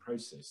highly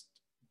processed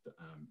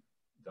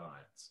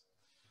diets.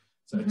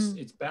 So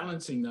it's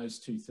balancing those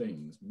two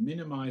things,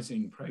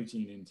 minimizing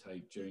protein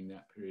intake during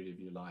that period of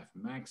your life,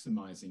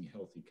 maximizing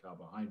healthy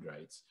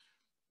carbohydrates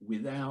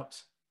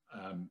without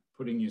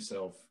putting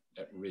yourself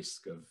at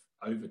risk of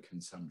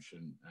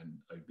overconsumption and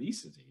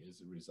obesity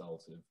as a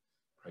result of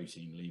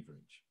protein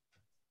leverage.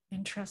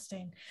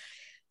 Interesting.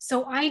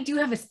 So I do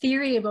have a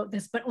theory about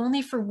this, but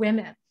only for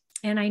women.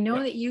 And I know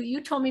that you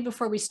told me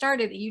before we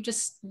started that you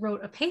just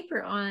wrote a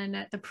paper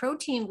on the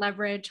protein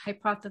leverage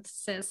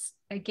hypothesis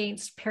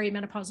against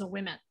perimenopausal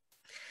women.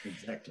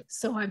 Exactly.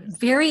 So I'm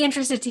very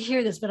interested to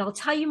hear this, but I'll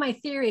tell you my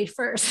theory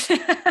first,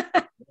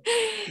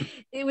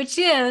 which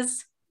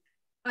is,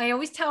 I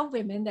always tell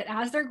women that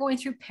as they're going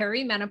through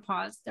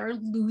perimenopause, they're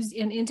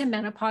into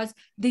menopause,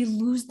 they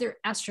lose their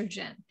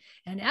estrogen.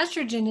 And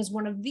estrogen is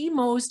one of the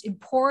most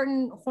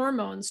important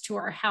hormones to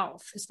our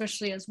health,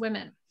 especially as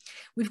women.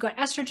 We've got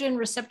estrogen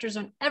receptors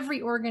on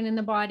every organ in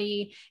the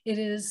body. It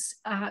is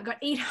got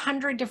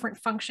 800 different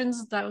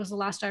functions. That was the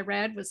last I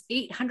read, was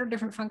 800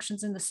 different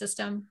functions in the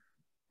system.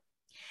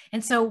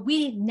 And so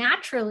we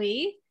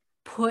naturally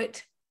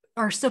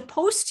are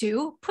supposed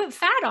to put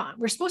fat on.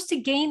 We're supposed to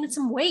gain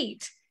some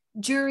weight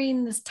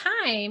during this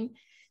time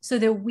so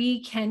that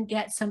we can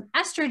get some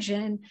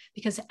estrogen,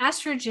 because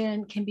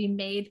estrogen can be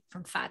made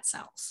from fat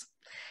cells.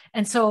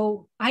 And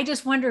so I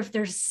just wonder if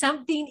there's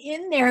something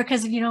in there,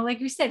 because, you know, like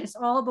you said, it's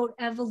all about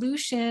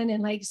evolution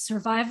and like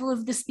survival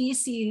of the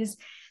species.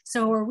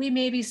 So are we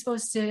maybe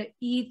supposed to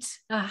eat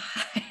a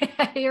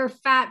higher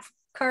fat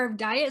carb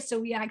diet so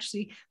we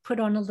actually put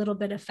on a little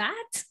bit of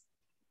fat?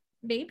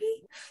 Maybe.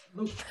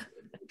 Look,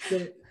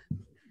 it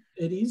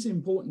is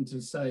important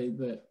to say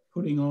that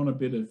putting on a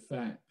bit of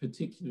fat,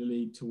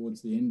 particularly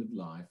towards the end of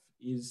life,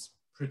 is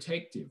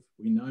protective.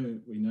 We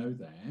know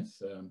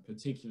that,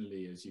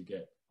 particularly as you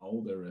get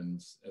older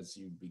and as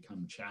you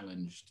become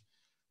challenged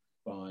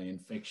by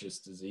infectious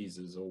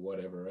diseases or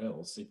whatever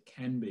else, it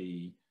can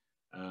be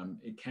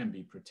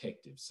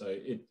protective. So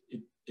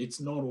it's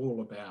not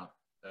all about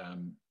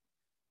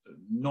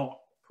not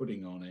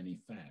putting on any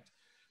fat.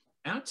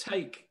 Our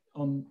take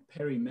on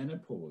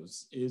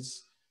perimenopause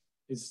is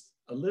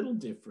a little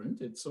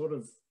different. It's sort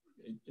of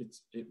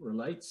it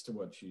relates to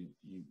what you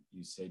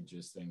said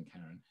just then,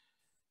 Karen.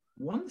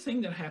 One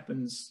thing that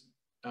happens,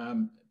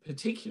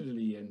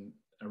 particularly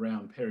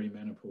around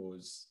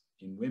perimenopause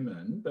in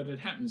women, but it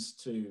happens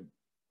to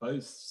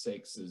both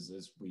sexes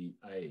as we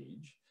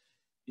age,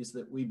 is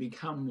that we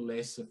become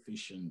less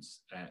efficient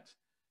at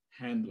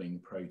handling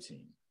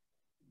protein.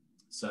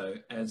 So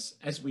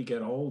as we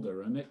get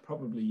older, and it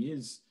probably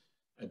is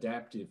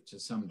adaptive to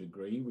some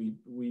degree,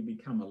 we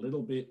become a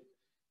little bit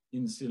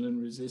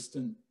insulin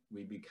resistant,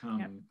 we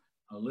become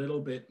a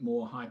little bit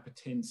more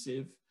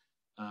hypertensive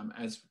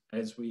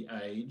as we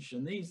age,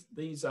 and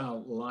these are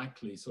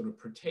likely sort of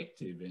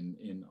protective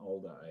in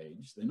older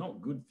age. They're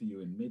not good for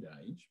you in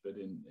mid-age, but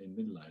in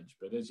middle age,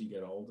 but as you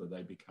get older,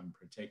 they become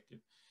protective.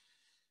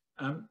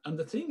 And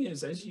the thing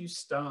is, as you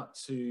start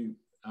to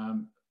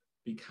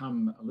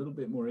become a little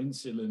bit more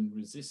insulin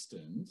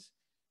resistant,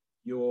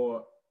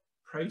 your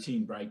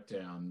protein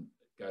breakdown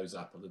goes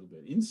up a little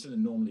bit.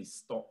 Insulin normally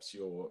stops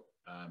your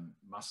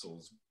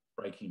muscles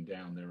breaking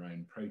down their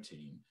own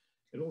protein.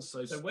 It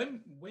also, so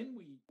when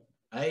we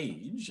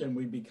age and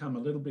we become a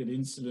little bit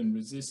insulin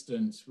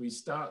resistant, we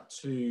start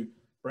to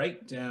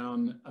break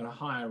down at a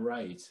higher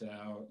rate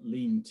our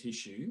lean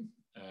tissue,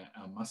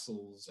 our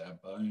muscles, our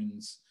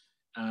bones,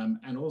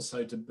 and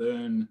also to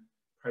burn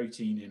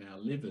protein in our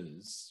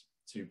livers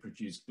to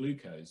produce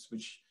glucose,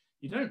 which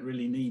you don't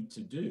really need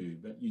to do,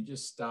 but you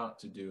just start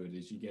to do it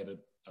as you get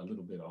a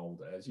little bit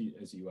older. As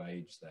you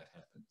age, that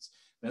happens.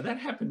 Now that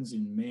happens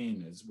in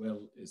men as well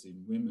as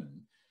in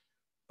women,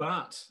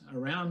 but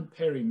around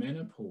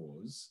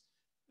perimenopause,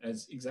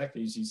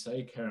 exactly as you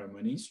say, Karen,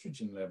 when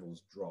estrogen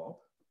levels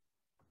drop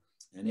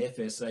and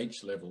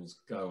FSH levels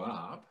go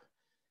up,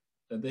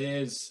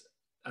 there's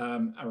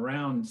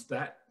around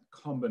that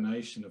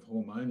combination of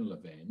hormonal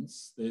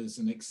events, there's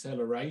an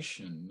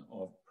acceleration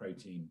of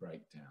protein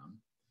breakdown,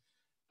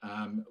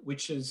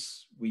 which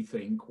is, we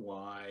think,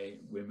 why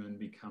women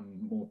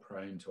become more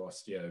prone to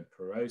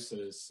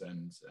osteoporosis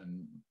and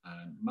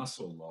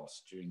muscle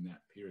loss during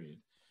that period.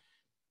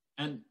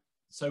 And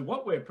so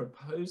what we're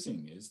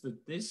proposing is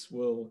that this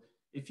will,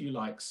 if you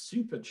like,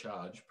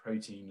 supercharge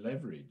protein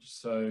leverage.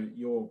 So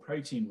your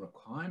protein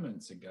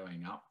requirements are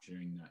going up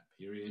during that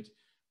period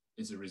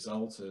as a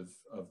result of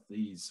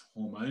these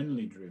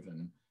hormonally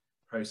driven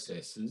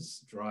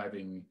processes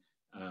driving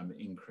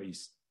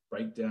increased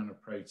breakdown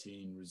of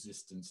protein,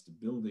 resistance to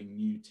building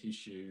new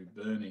tissue,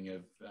 burning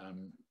of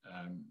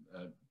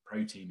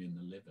protein in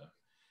the liver.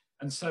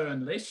 And so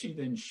unless you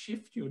then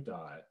shift your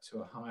diet to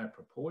a higher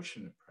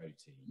proportion of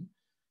protein,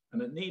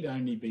 and it need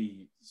only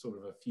be sort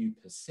of a few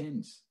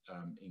percent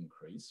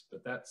increase,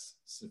 but that's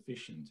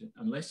sufficient.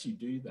 Unless you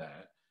do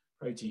that,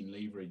 protein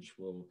leverage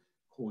will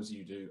cause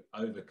you to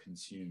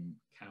overconsume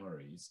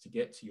calories to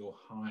get to your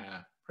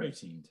higher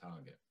protein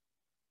target.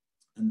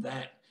 And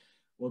that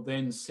will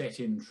then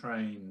set in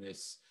train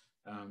this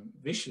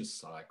vicious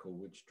cycle,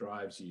 which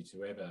drives you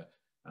to ever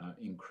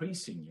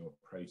increasing your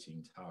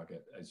protein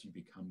target as you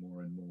become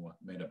more and more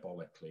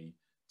metabolically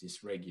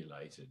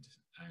dysregulated.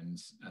 And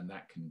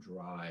that can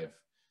drive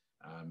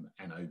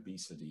an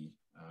obesity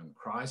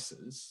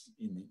crisis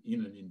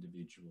in an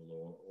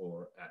individual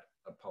or at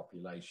a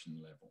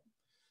population level.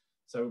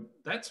 So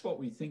that's what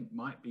we think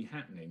might be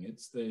happening.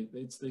 It's the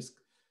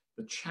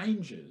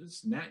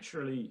changes,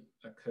 naturally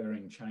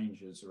occurring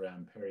changes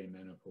around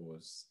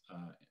perimenopause,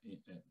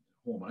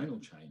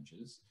 hormonal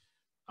changes,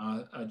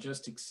 are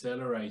just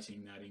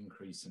accelerating that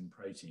increase in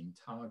protein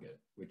target,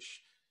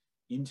 which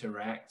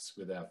interacts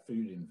with our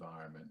food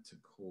environment to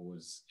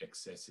cause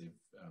excessive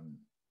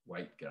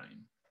weight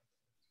gain.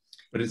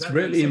 But it's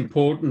really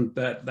important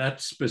that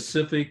that's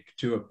specific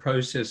to a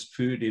processed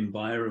food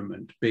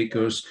environment,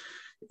 because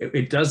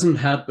it doesn't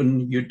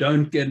happen. You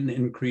don't get an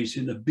increase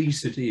in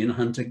obesity in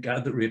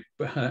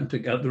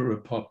hunter-gatherer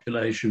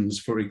populations,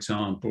 for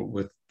example,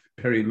 with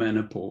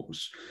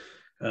perimenopause,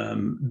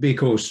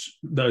 because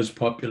those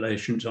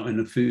populations are in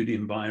a food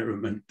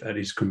environment that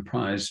is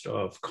comprised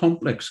of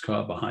complex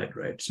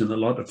carbohydrates and a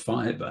lot of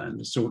fiber and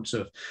the sorts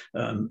of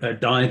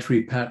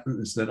dietary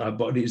patterns that our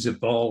bodies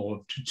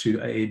evolved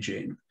to age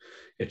in.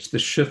 It's the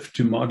shift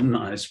to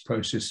modernized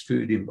processed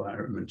food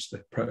environments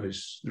that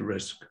pose the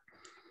risk.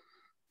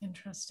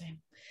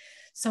 Interesting.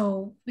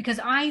 So, because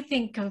I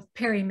think of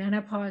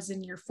perimenopause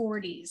in your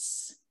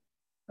 40s,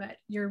 but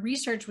your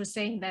research was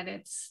saying that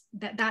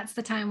that's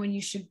the time when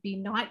you should be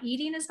not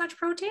eating as much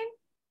protein?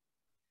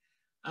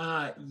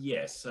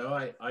 Yes. So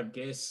I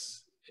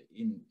guess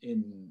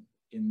in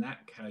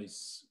that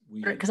case,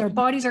 because our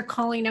bodies are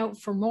calling out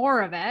for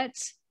more of it,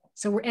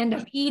 so we end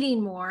up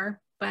eating more,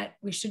 but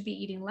we should be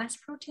eating less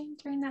protein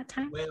during that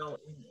time? Well,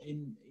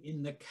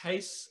 in the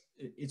case,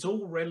 it's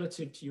all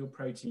relative to your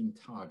protein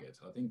target.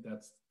 I think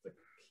that's the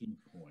key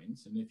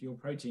point. And if your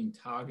protein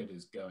target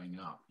is going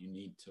up, you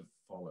need to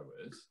follow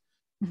it.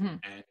 Mm-hmm.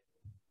 And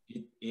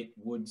it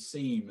would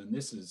seem, and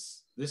this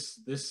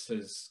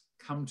has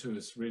come to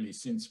us really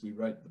since we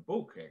wrote the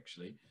book,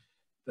 actually,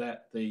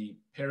 that the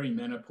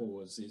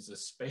perimenopause is a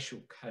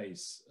special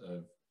case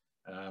of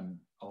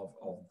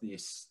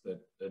this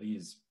that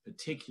is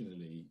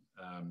particularly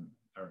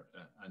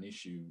an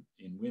issue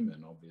in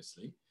women,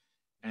 obviously,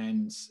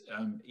 and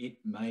it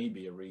may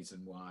be a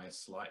reason why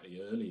slightly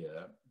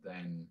earlier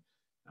than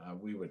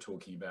We were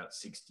talking about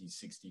 60,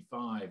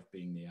 65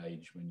 being the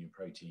age when your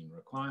protein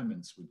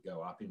requirements would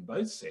go up in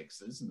both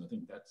sexes, and I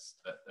think that's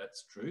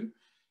true.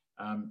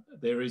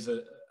 There is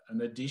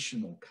an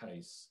additional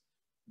case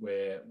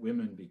where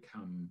women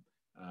become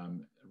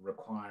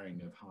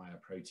requiring of higher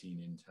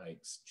protein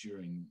intakes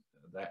during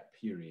that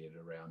period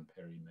around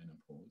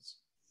perimenopause.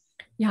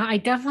 Yeah, I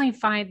definitely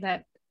find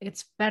that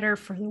it's better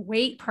for the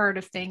weight part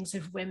of things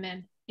if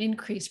women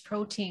increase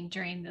protein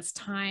during this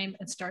time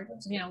and start,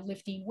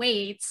 lifting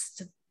weights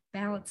to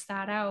balance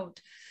that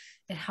out.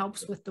 It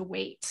helps with the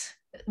weight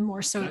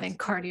more so than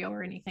cardio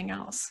or anything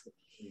else.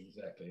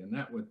 Exactly, and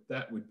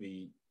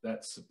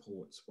that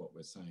supports what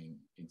we're saying.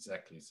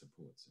 Exactly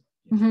supports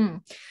it. Mm-hmm.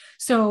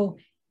 So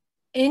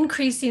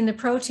increasing the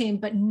protein,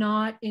 but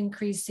not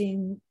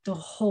increasing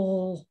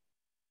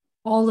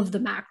all of the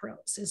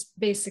macros is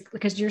basically,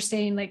 because you're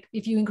saying like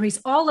if you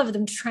increase all of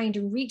them trying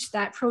to reach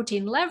that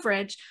protein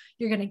leverage,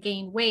 you're going to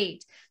gain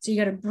weight. So you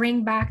got to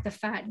bring back the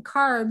fat and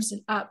carbs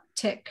and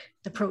uptick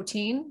the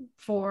protein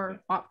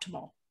for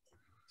optimal.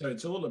 So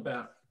it's all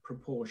about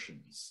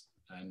proportions,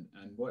 and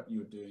what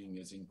you're doing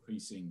is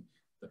increasing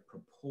the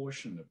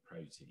proportion of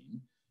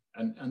protein.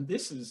 And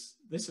this is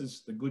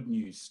the good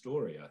news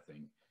story, I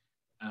think.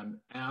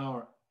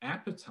 Our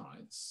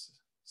appetites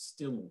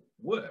still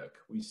work.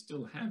 We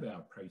still have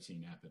our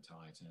protein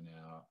appetite and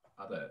our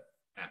other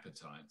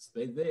appetites.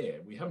 They're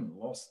there. We haven't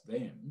lost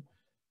them.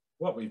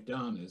 What we've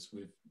done is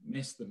we've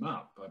messed them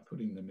up by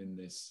putting them in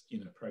this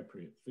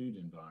inappropriate food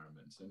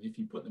environment. And if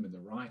you put them in the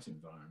right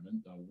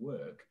environment, they'll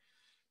work.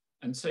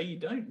 And so you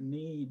don't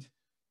need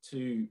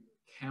to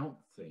count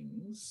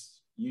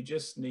things. You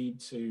just need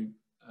to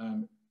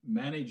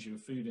manage your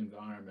food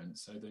environment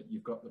so that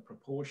you've got the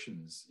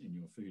proportions in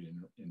your food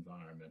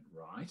environment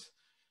right.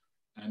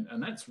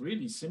 And that's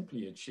really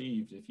simply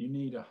achieved if you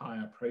need a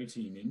higher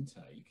protein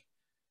intake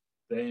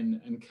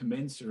and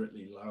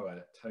commensurately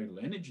lower total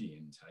energy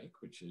intake,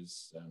 which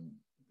is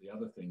the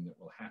other thing that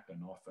will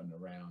happen often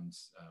around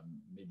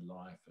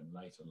midlife and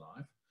later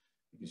life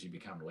because you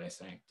become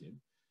less active.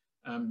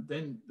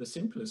 Then the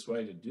simplest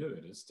way to do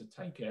it is to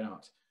take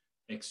out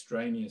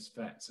extraneous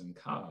fats and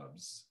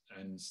carbs,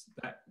 and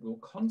that will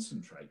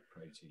concentrate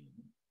protein.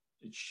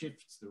 It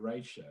shifts the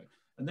ratio,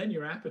 and then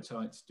your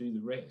appetites do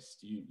the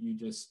rest. You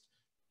just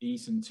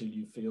eat until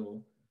you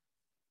feel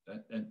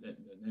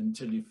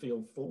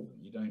full.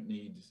 You don't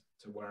need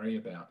to worry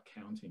about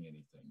counting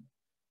anything.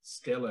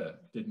 Stella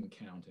didn't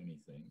count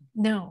anything.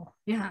 No,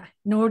 yeah,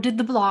 nor did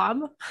the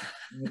blob.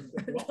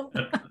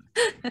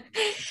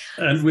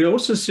 And we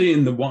also see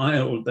in the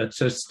wild that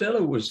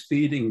Stella was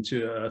feeding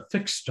to a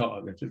fixed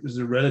target. It was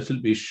a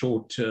relatively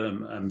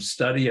short-term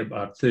study,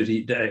 about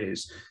 30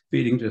 days,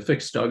 feeding to a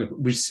fixed target.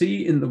 We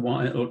see in the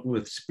wild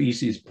with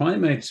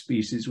primate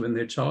species, when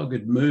their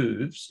target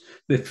moves,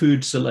 their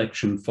food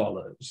selection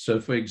follows. So,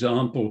 for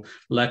example,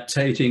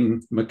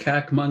 lactating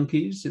macaque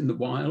monkeys in the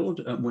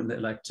wild, when they're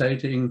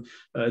lactating,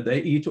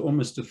 they eat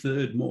almost a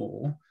third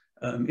more.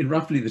 In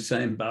roughly the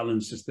same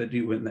balance as they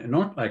do when they're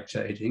not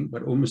lactating,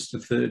 but almost a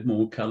third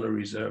more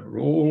calories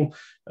overall.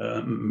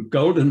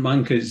 Golden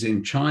monkeys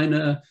in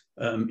China,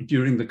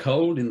 during the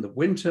cold in the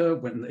winter,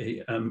 when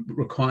they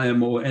require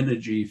more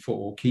energy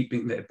for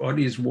keeping their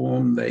bodies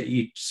warm, they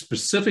eat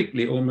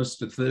specifically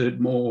almost a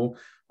third more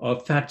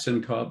of fats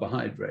and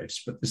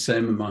carbohydrates, but the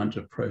same amount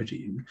of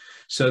protein.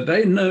 So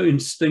they know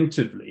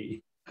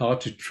instinctively how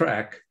to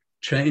track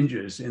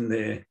changes in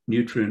their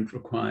nutrient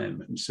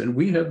requirements. And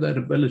we have that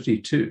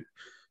ability too,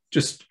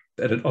 just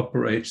that it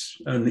operates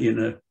only in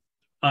an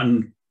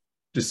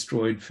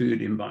undestroyed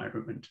food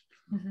environment.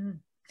 Mm-hmm.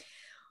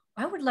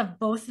 I would love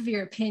both of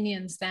your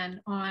opinions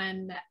then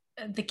on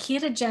the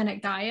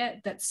ketogenic diet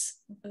that's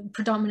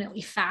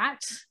predominantly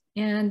fat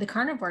and the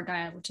carnivore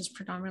diet, which is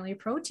predominantly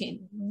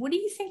protein. What do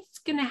you think is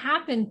going to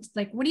happen?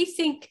 Like, what do you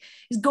think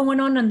is going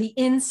on the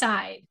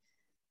inside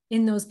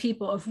in those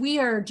people? If we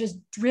are just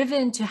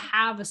driven to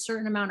have a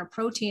certain amount of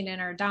protein in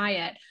our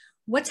diet,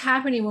 what's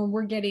happening when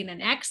we're getting an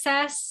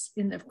excess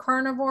in the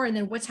carnivore? And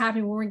then what's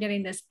happening when we're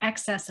getting this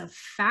excess of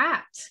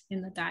fat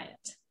in the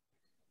diet?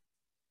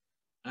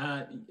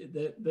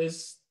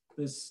 There's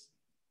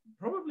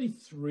probably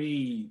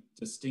three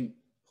distinct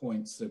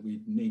points that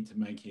we need to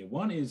make here.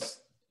 One is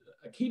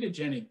a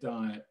ketogenic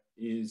diet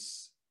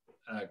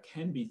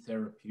can be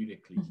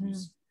therapeutically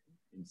useful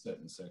in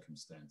certain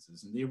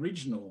circumstances. And the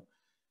original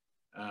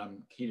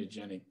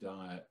ketogenic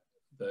diet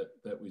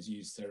that was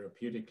used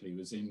therapeutically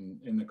was in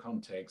the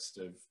context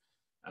of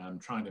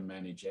trying to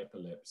manage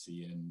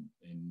epilepsy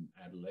in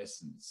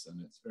adolescents,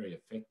 and it's very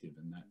effective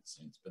in that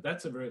sense. But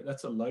that's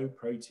a low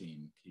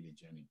protein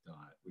ketogenic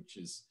diet, which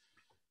is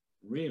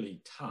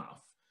really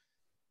tough.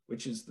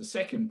 Which is the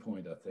second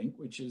point, I think,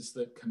 which is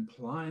that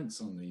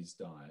compliance on these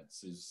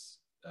diets is,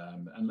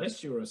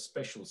 unless you're a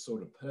special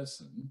sort of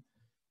person,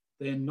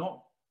 they're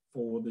not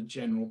for the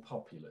general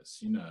populace.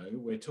 You know,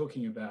 we're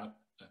talking about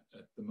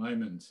at the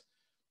moment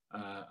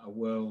a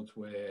world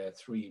where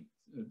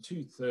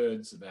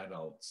 2/3 of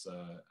adults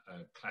are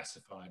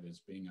classified as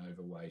being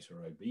overweight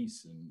or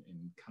obese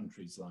in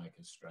countries like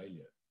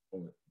Australia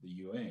or the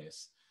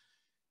US.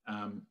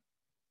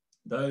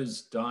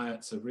 those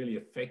diets are really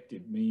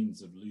effective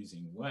means of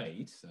losing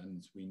weight,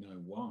 and we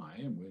know why,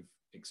 and we've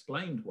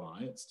explained why.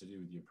 It's to do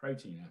with your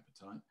protein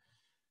appetite,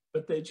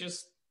 but they're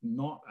just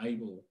not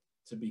able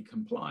to be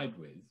complied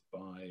with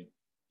by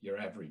your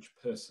average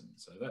person.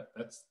 So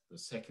that's the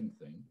second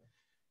thing.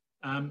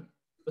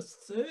 The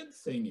third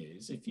thing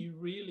is, if you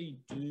really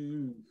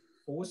do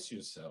force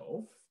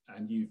yourself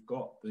and you've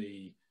got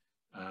the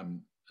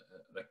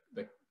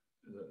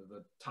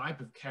type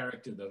of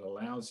character that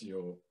allows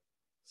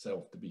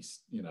yourself to be,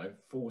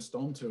 forced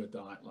onto a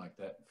diet like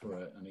that for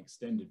an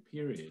extended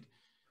period,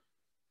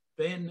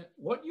 then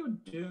what you're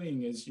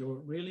doing is you're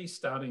really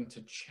starting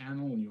to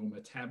channel your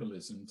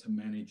metabolism to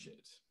manage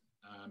it.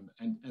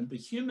 And the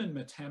human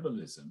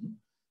metabolism,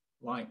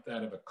 like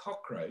that of a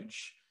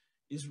cockroach,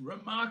 is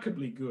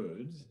remarkably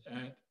good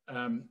at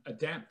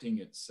adapting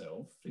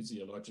itself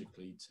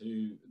physiologically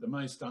to the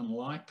most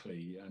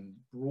unlikely and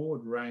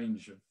broad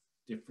range of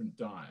different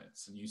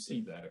diets. And you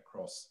see that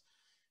across,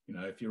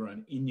 if you're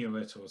an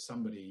Inuit or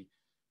somebody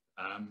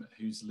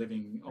who's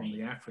living on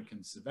the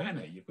African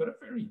savannah, you've got a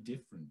very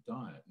different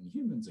diet. And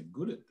humans are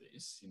good at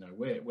this.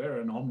 We're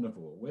an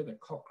omnivore. We're the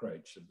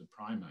cockroach of the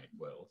primate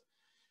world.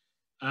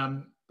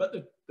 But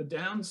the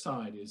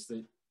downside is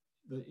that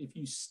if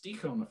you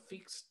stick on a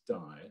fixed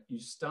diet, you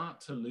start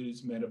to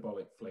lose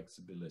metabolic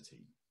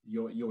flexibility.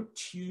 You're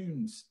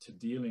tuned to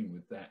dealing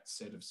with that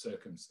set of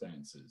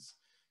circumstances.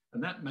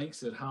 And that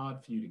makes it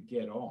hard for you to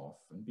get off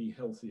and be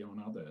healthy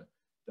on other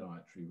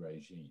dietary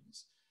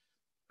regimes.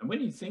 And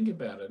when you think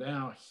about it,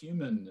 our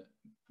human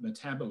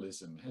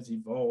metabolism has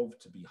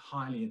evolved to be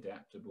highly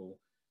adaptable,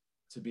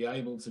 to be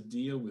able to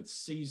deal with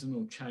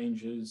seasonal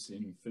changes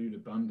in food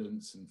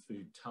abundance and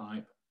food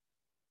type,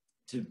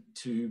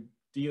 to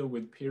deal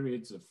with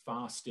periods of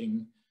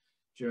fasting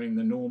during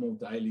the normal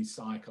daily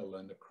cycle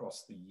and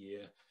across the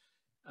year,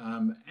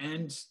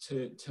 and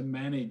to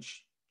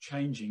manage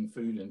changing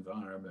food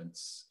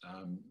environments,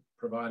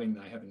 providing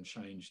they haven't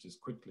changed as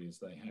quickly as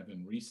they have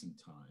in recent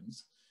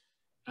times.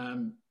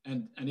 And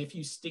if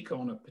you stick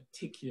on a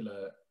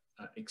particular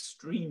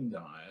extreme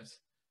diet,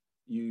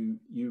 you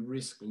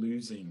risk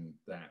losing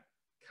that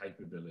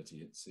capability,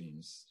 it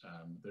seems.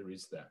 There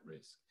is that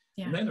risk.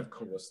 Yeah. And then, of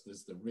course,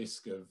 there's the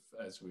risk of,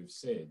 as we've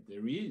said,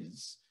 there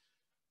is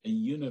a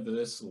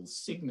universal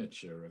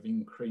signature of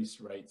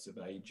increased rates of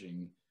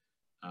aging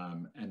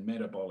and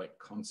metabolic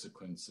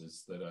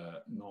consequences that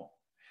are not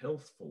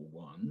healthful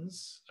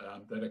ones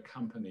that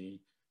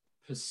accompany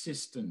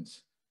persistent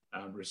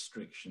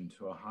restriction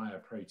to a higher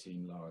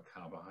protein, lower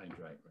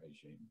carbohydrate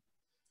regime.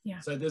 Yeah.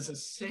 So there's a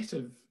set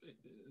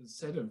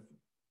of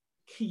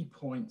key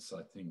points,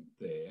 I think,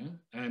 there.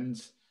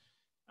 And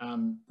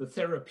the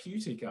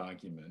therapeutic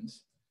argument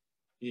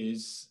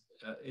is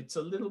it's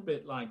a little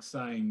bit like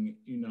saying,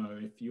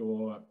 if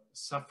you're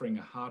suffering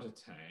a heart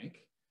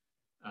attack,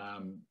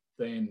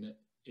 then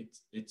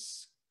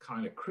it's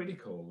kind of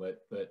critical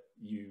that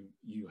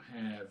you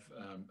have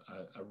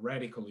a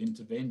radical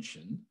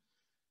intervention,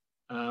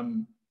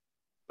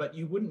 but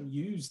you wouldn't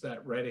use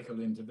that radical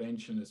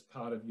intervention as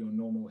part of your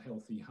normal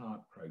healthy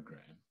heart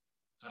program.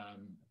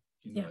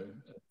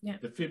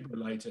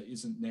 Defibrillator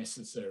isn't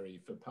necessary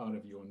for part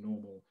of your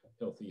normal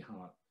healthy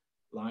heart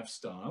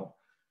lifestyle,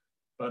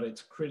 but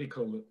it's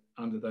critical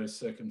under those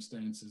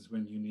circumstances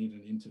when you need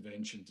an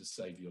intervention to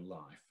save your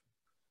life.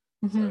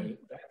 Mm-hmm. So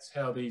that's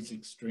how these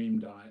extreme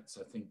diets,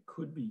 I think,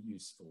 could be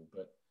useful,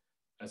 but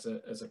as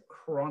a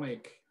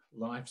chronic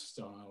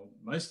lifestyle,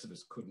 most of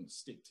us couldn't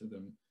stick to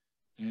them,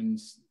 and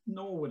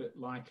nor would it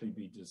likely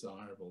be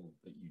desirable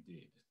that you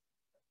did.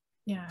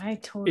 Yeah, I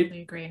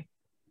totally agree.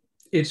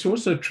 It's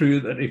also true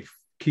that if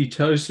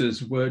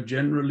ketosis were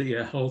generally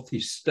a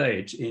healthy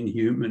state in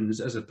humans,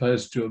 as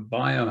opposed to a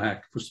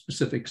biohack for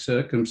specific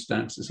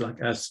circumstances, like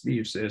as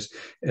Steve says,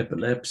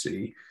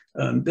 epilepsy,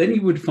 then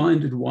you would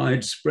find it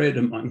widespread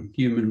among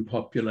human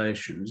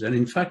populations. And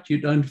in fact, you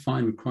don't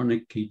find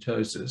chronic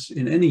ketosis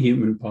in any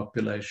human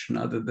population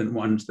other than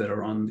ones that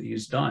are on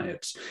these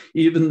diets.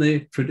 Even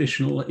the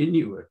traditional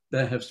Inuit,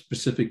 they have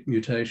specific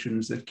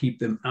mutations that keep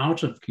them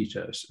out of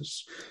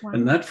ketosis. Wow.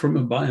 And that, from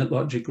a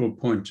biological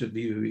point of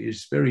view,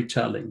 is very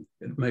telling.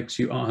 It makes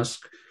you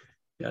ask,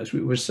 as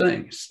we were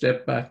saying,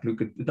 step back,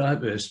 look at the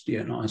diversity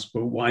and ask,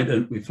 well, why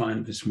don't we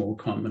find this more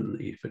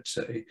commonly if it's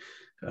a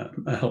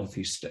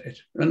healthy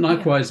state? And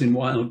likewise, in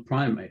wild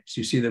primates,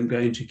 you see them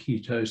going to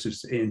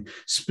ketosis in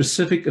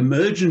specific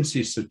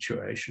emergency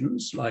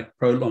situations, like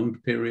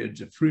prolonged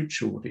periods of fruit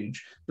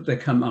shortage, but they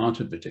come out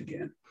of it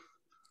again.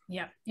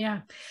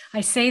 Yeah.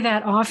 I say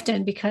that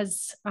often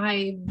because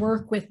I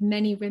work with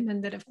many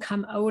women that have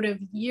come out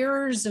of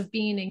years of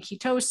being in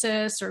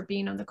ketosis or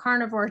being on the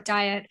carnivore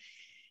diet,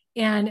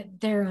 and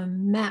they're a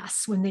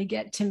mess when they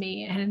get to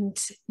me. And,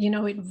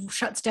 it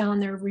shuts down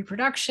their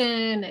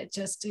reproduction. It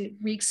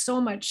wreaks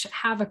so much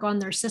havoc on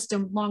their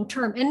system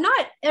long-term. And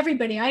not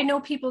everybody. I know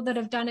people that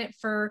have done it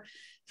for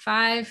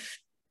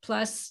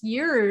 5+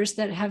 years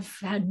that have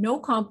had no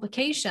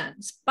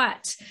complications.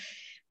 But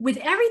with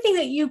everything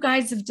that you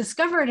guys have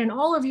discovered in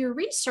all of your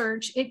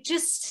research, it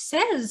just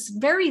says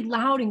very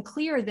loud and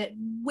clear that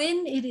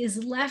when it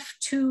is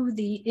left to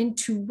the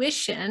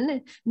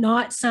intuition,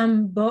 not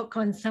some book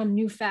on some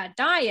new fad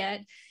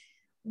diet,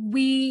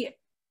 we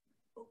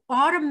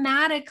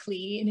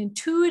automatically and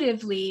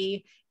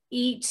intuitively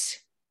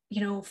eat,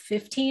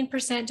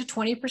 15% to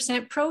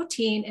 20%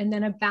 protein, and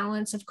then a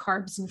balance of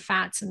carbs and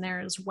fats in there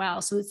as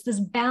well. So it's this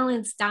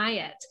balanced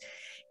diet.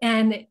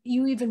 And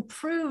you even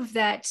prove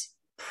that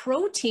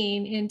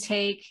protein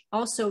intake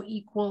also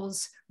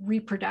equals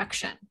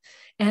reproduction.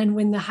 And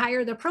when the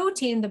higher the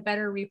protein, the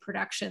better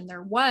reproduction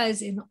there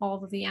was in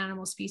all of the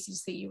animal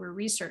species that you were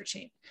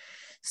researching.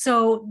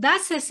 So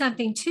that says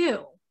something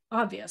too,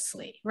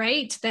 obviously,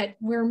 right? That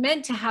we're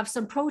meant to have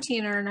some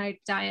protein in our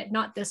diet,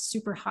 not this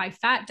super high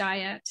fat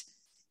diet.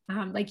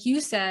 Like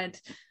you said,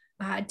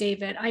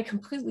 David, I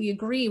completely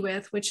agree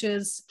with, which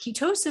is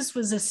ketosis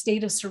was a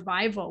state of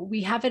survival.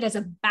 We have it as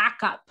a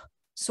backup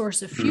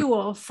source of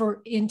fuel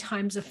for in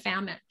times of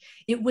famine.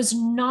 It was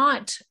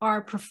not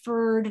our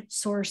preferred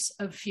source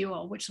of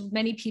fuel, which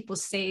many people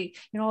say,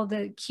 all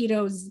the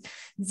keto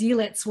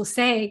zealots will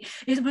say,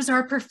 it was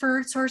our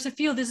preferred source of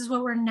fuel. This is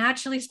what we're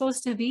naturally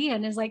supposed to be.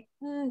 And it's like,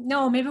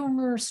 no, maybe when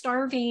we were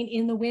starving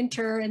in the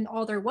winter and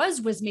all there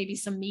was maybe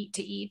some meat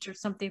to eat or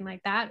something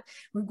like that,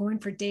 we're going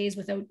for days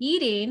without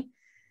eating.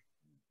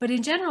 But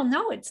in general,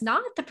 no, it's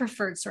not the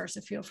preferred source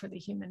of fuel for the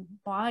human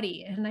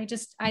body. And I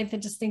just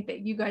think that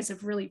you guys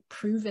have really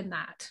proven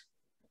that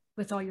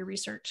with all your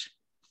research.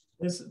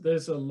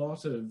 There's a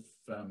lot of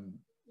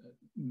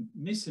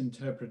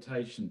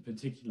misinterpretation,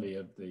 particularly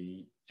of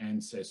the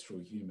ancestral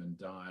human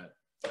diet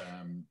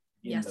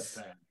in the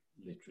fad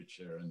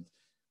literature. And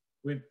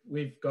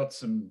we've got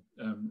some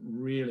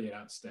really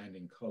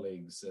outstanding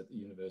colleagues at the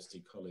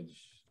University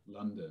College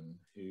London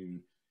who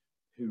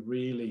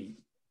really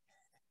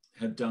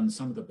have done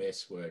some of the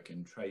best work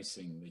in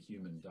tracing the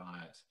human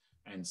diet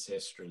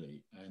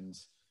ancestrally. And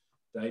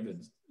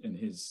David, in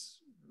his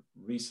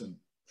recent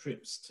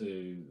trips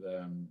to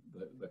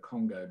the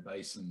Congo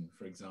Basin,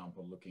 for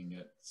example, looking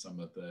at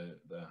some of the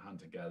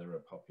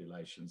hunter-gatherer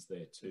populations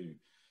there too,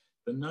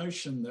 the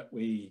notion that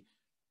we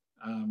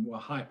were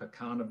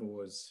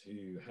hypercarnivores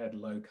who had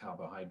low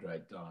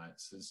carbohydrate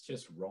diets is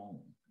just wrong.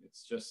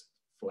 It's just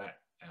flat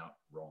out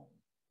wrong.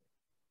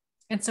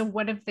 And so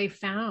what have they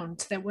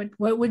found? That what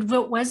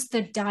was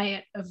the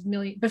diet of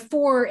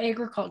before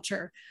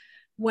agriculture?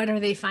 What are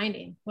they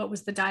finding? What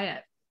was the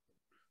diet?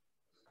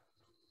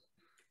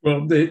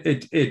 Well,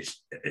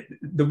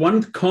 the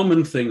one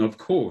common thing, of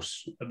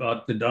course,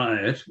 about the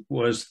diet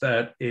was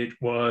that it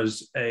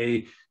was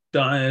a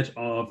diet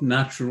of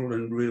natural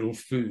and real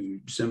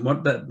foods. And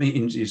what that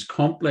means is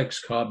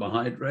complex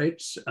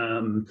carbohydrates,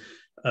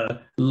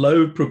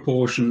 low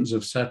proportions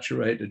of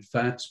saturated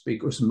fats,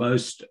 because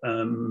most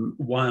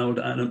wild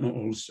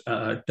animals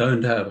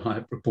don't have high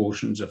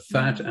proportions of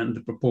fat, and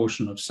the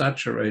proportion of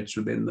saturates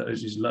within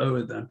those is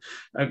lower than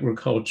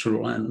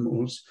agricultural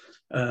animals.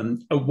 A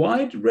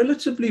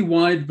relatively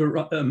wide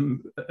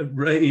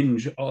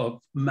range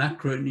of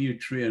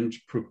macronutrient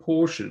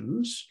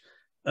proportions,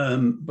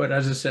 but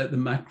as I said, the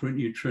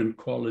macronutrient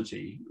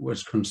quality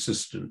was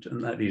consistent,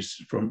 and that is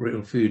from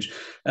real foods,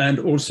 and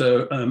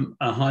also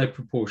a high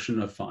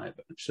proportion of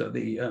fiber. So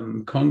the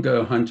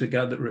Congo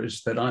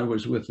hunter-gatherers that I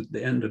was with at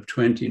the end of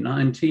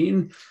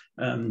 2019,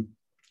 and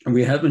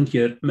we haven't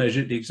yet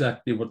measured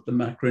exactly what the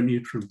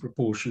macronutrient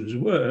proportions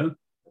were,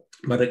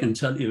 but I can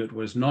tell you it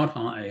was not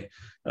high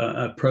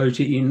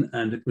protein,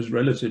 and it was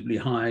relatively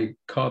high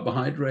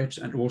carbohydrates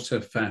and also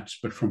fats,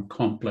 but from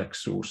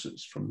complex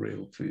sources, from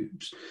real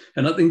foods.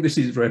 And I think this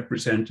is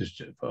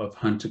representative of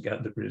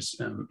hunter-gatherers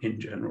in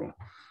general.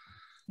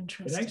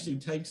 It actually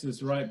takes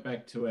us right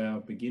back to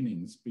our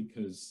beginnings,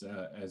 because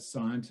as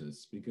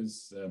scientists,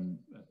 because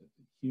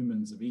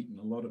humans have eaten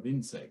a lot of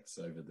insects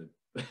over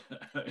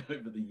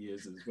the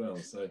years as well.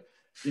 So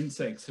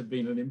insects have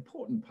been an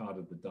important part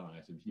of the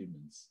diet of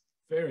humans.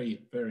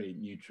 Very, very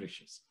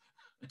nutritious.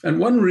 And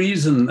one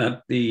reason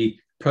that the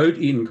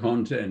protein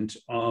content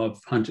of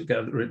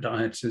hunter-gatherer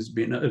diets has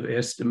been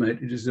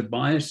overestimated is a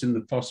bias in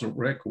the fossil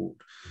record.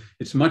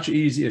 It's much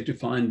easier to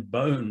find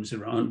bones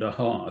around a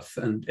hearth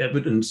and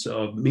evidence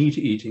of meat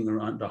eating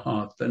around a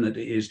hearth than it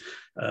is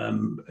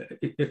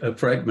plant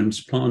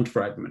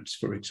fragments,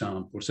 for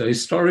example. So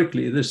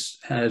historically, this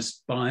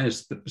has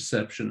biased the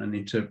perception and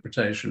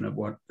interpretation of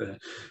what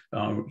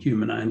our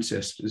human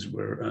ancestors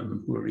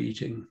were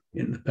eating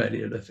in the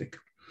Paleolithic.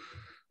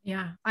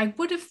 Yeah, I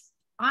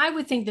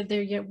would think that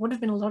there would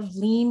have been a lot of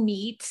lean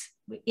meat,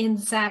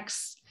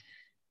 insects,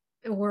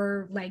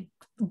 or like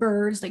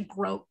birds, like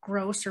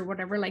grouse or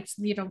whatever, like,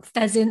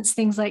 pheasants,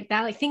 things like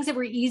that, like things that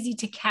were easy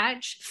to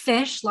catch.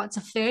 Fish, lots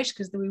of fish,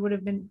 because we would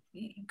have been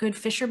good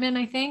fishermen,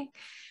 I think.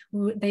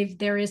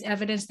 There is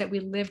evidence that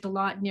we lived a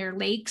lot near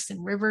lakes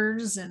and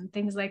rivers and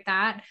things like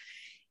that.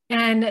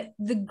 And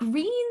the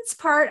greens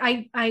part,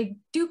 I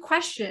do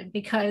question,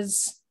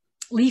 because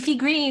leafy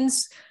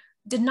greens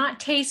did not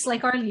taste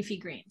like our leafy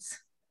greens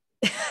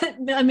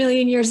a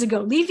million years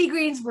ago. Leafy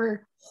greens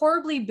were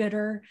horribly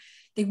bitter.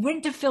 They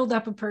wouldn't have filled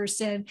up a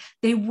person.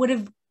 They would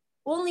have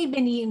only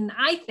been eaten,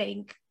 I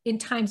think, in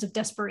times of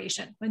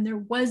desperation when there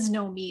was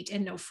no meat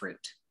and no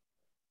fruit.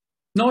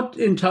 Not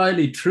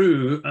entirely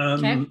true.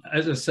 Okay.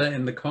 As I say,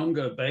 in the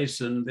Congo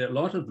Basin, there are a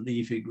lot of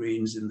leafy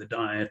greens in the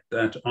diet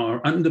that are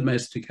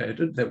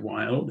undomesticated. They're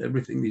wild.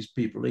 Everything these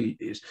people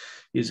eat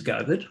is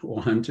gathered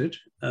or hunted.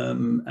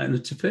 And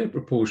it's a fair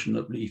proportion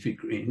of leafy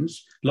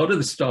greens. A lot of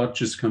the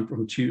starches come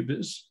from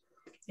tubers.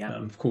 Yeah.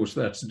 Of course,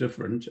 that's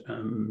different.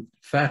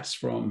 Fats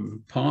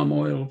from palm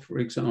oil, for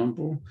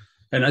example.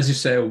 And as you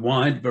say, a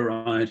wide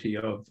variety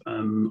of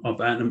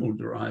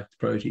animal-derived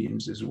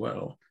proteins as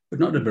well, but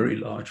not a very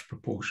large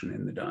proportion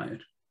in the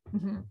diet.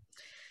 Mm-hmm.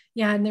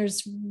 Yeah, and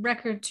there's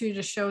record too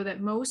to show that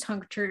most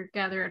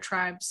hunter-gatherer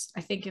tribes,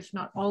 I think if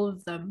not all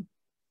of them,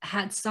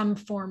 had some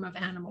form of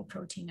animal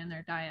protein in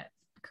their diet,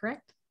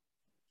 correct?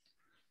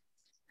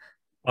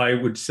 I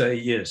would say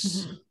yes.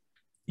 Mm-hmm.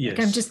 Yes.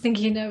 Like I'm just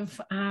thinking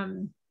of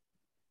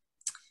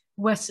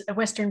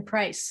Western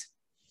Price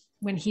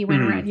when he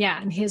went around,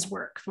 in his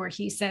work, where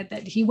he said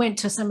that he went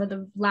to some of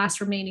the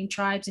last remaining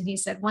tribes and he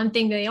said one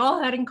thing they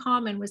all had in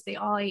common was they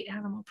all ate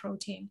animal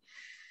protein.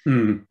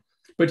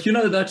 But you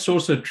know, that's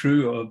also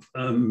true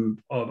of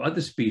other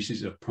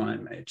species of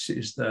primates,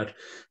 is that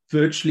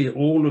virtually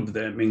all of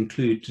them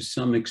include to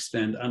some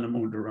extent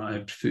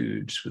animal-derived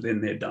foods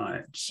within their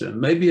diets.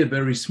 Maybe a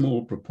very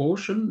small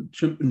proportion.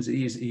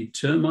 Chimpanzees eat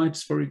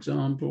termites, for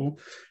example.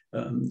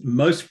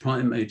 Most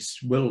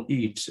primates will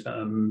eat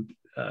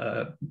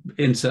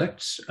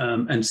insects,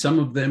 and some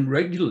of them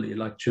regularly,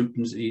 like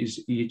chimpanzees,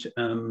 eat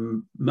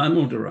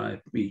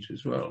mammal-derived meat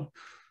as well.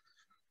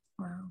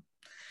 Wow.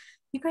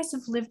 You guys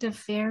have lived a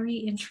very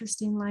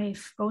interesting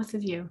life, both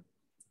of you.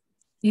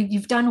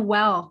 You've done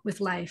well with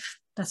life.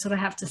 That's what I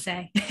have to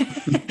say.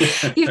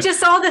 You've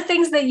just all the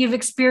things that you've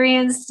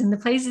experienced and the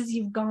places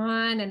you've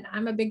gone. And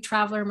I'm a big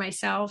traveler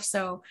myself.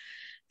 So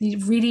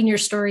reading your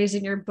stories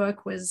in your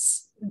book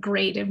was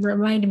great. It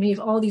reminded me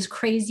of all these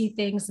crazy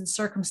things and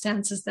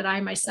circumstances that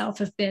I myself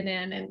have been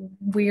in, and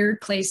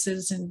weird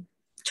places and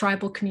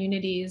tribal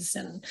communities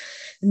and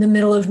in the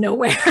middle of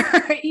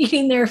nowhere,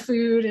 eating their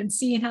food and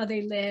seeing how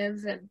they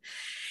live. And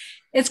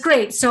it's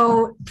great.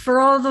 So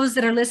for all those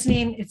that are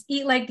listening, it's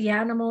Eat Like the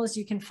Animals.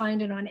 You can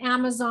find it on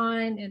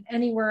Amazon and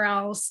anywhere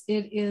else.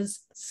 It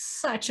is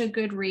such a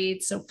good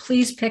read. So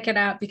please pick it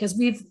up, because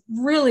we've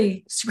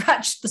really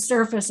scratched the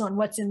surface on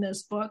what's in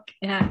this book,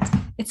 and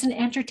it's an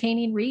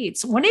entertaining read.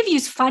 So one of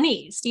you's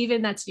funny.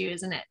 Stephen, that's you,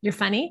 isn't it? You're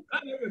funny?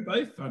 I know, we're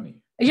both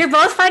funny. You're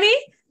both funny?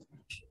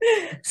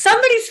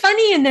 Somebody's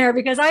funny in there,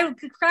 because I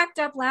cracked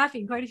up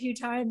laughing quite a few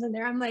times in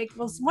there. I'm like,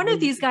 well, one of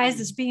these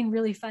guys is being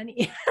really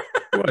funny.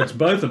 Well, it's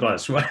both of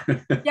us.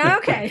 Yeah,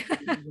 okay.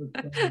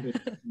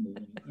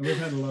 We've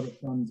had a lot of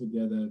fun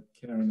together,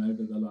 Karen,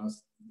 over the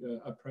last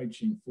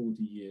approaching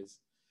 40 years.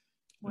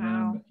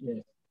 Wow.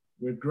 Yeah,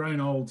 we've grown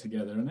old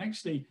together. And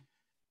actually,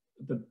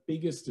 the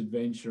biggest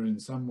adventure in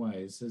some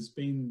ways has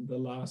been the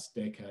last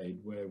decade,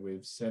 where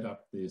we've set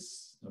up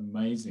this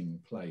amazing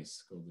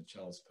place called the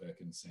Charles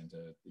Perkins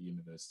Centre at the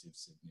University of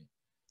Sydney.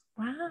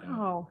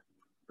 Wow.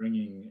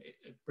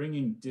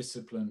 Bringing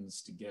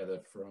disciplines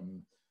together,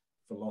 from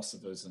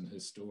philosophers and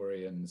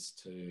historians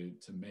to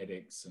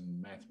medics and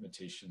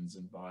mathematicians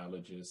and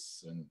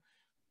biologists and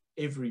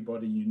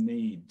everybody you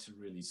need to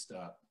really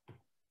start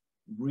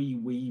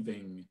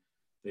reweaving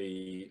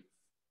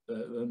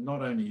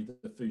not only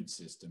the food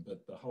system,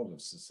 but the whole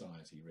of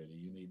society,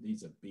 really.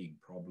 These are big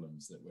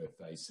problems that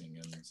we're facing,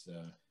 and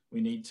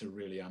we need to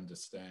really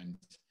understand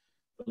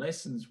the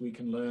lessons we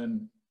can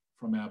learn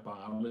from our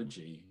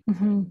biology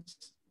and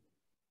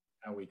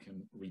how we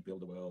can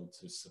rebuild the world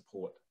to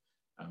support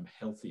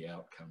healthy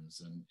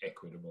outcomes and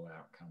equitable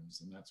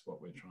outcomes. And that's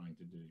what we're trying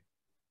to do.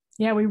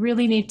 Yeah, we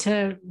really need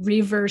to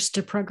reverse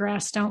to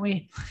progress, don't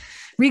we?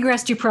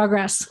 Regress to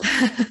progress.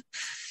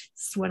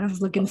 That's what I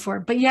was looking for.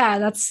 But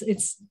yeah,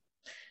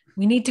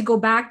 we need to go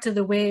back to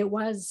the way it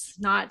was.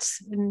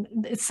 And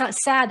it's not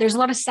sad. There's a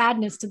lot of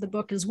sadness to the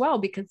book as well,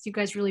 because you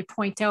guys really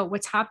point out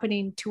what's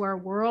happening to our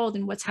world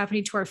and what's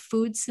happening to our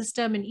food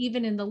system. And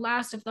even in the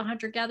last of the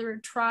hunter-gatherer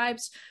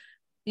tribes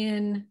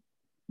in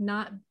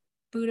not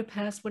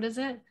Budapest, what is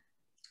it?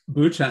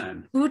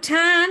 Bhutan.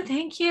 Bhutan,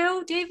 thank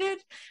you, David.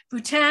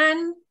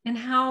 Bhutan, and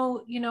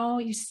how,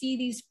 you see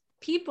these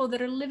people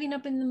that are living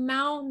up in the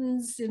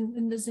mountains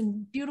in this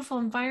beautiful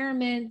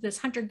environment, this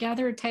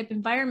hunter-gatherer type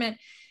environment,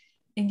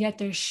 and yet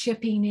they're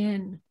shipping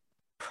in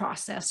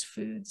processed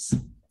foods.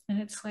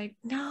 And it's like,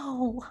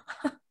 no.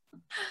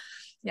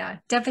 Yeah,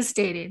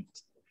 devastating.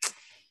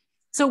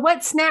 So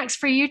what's next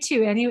for you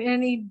two?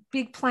 Any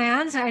big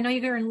plans? I know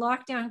you're in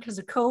lockdown because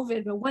of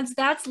COVID, but once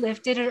that's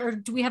lifted, or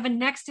do we have a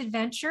next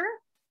adventure?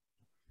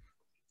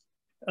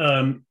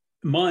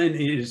 Mine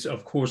is,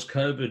 of course,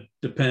 COVID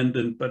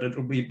dependent, but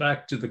it'll be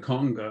back to the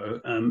Congo.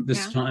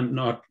 This time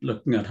not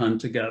looking at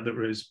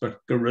hunter-gatherers,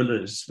 but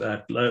gorillas,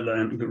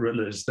 lowland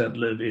gorillas that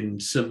live in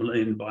similar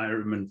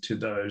environment to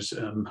those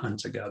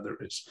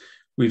hunter-gatherers.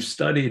 We've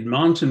studied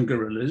mountain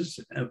gorillas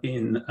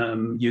in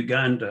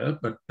Uganda,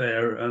 but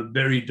they're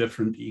very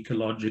different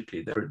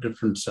ecologically. They're a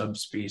different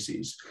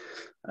subspecies.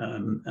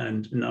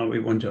 And now we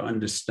want to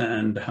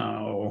understand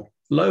how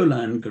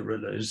lowland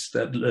gorillas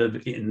that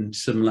live in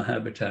similar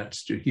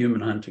habitats to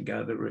human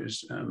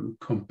hunter-gatherers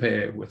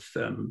compare with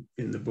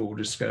in the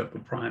broader scope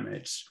of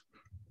primates.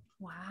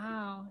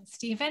 Wow.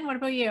 Stephen, what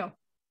about you?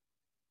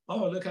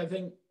 Oh, look, I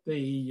think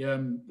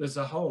there's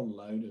a whole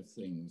load of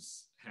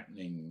things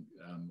happening,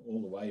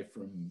 all the way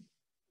from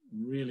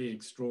really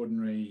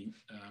extraordinary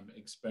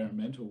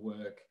experimental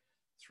work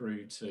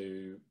through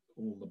to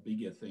all the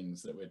bigger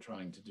things that we're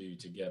trying to do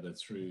together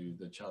through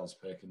the Charles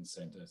Perkins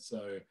Center.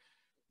 So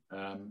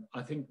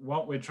I think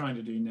what we're trying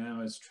to do now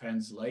is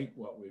translate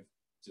what we've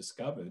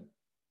discovered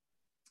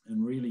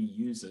and really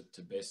use it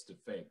to best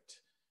effect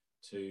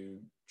to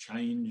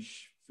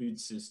change food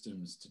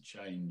systems, to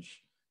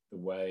change the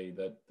way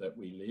that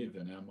we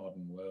live in our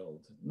modern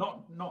world.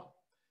 Not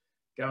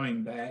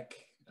going back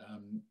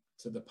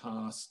to the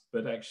past,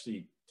 but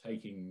actually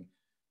taking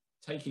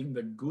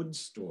the good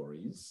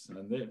stories,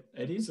 and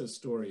it is a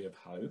story of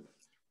hope,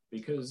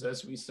 because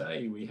as we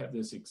say, we have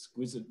this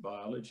exquisite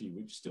biology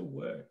which still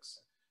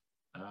works.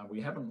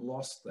 We haven't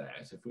lost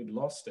that. If we'd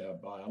lost our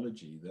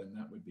biology, then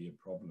that would be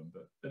a problem,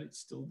 but it's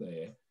still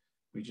there.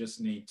 We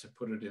just need to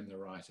put it in the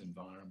right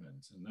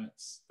environment, and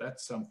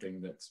that's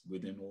something that's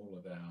within all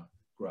of our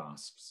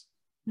grasps.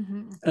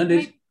 Mm-hmm. And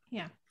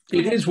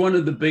it is one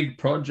of the big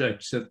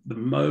projects at the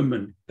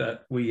moment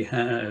that we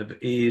have,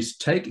 is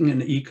taking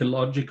an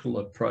ecological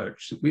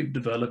approach that we've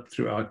developed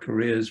through our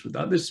careers with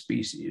other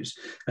species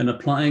and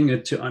applying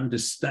it to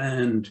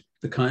understand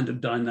the kind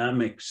of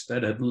dynamics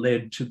that have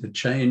led to the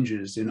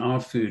changes in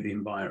our food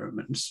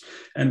environments,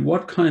 and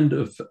what kind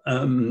of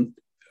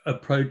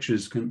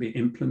approaches can be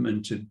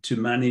implemented to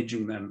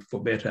managing them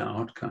for better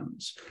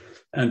outcomes.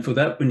 And for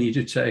that, we need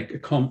to take a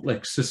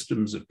complex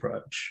systems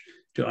approach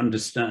to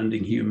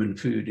understanding human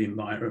food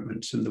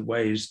environments and the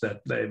ways that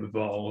they've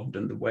evolved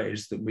and the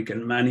ways that we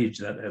can manage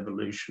that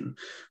evolution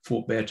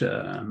for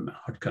better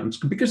outcomes.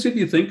 Because if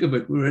you think of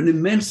it, we're an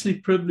immensely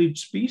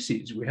privileged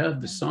species. We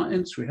have the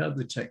science, we have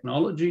the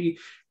technology,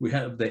 we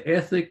have the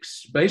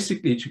ethics,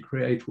 basically to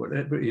create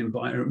whatever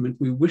environment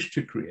we wish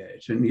to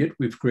create. And yet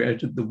we've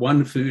created the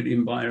one food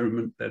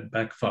environment that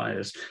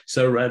backfires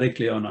so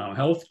radically on our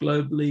health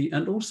globally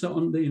and also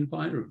on the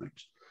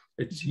environment.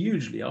 It's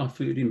hugely, our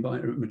food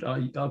environment,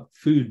 our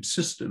food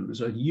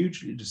systems are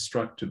hugely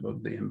destructive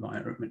of the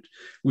environment.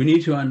 We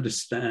need to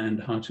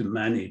understand how to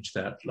manage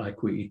that,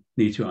 like we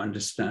need to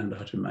understand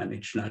how to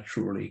manage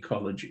natural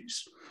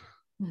ecologies.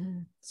 Mm-hmm.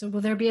 So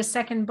will there be a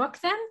second book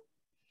then?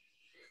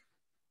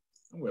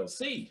 We'll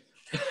see.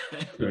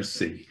 We'll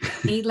see.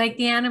 Eat Like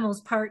the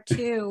Animals, Part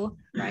 2,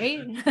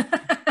 right?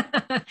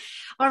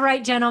 All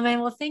right, gentlemen.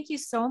 Well, thank you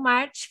so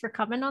much for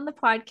coming on the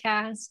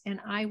podcast, and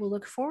I will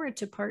look forward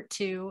to Part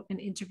 2 and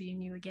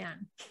interviewing you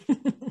again.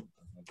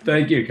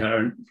 Thank you,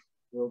 Karen.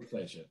 Real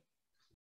pleasure.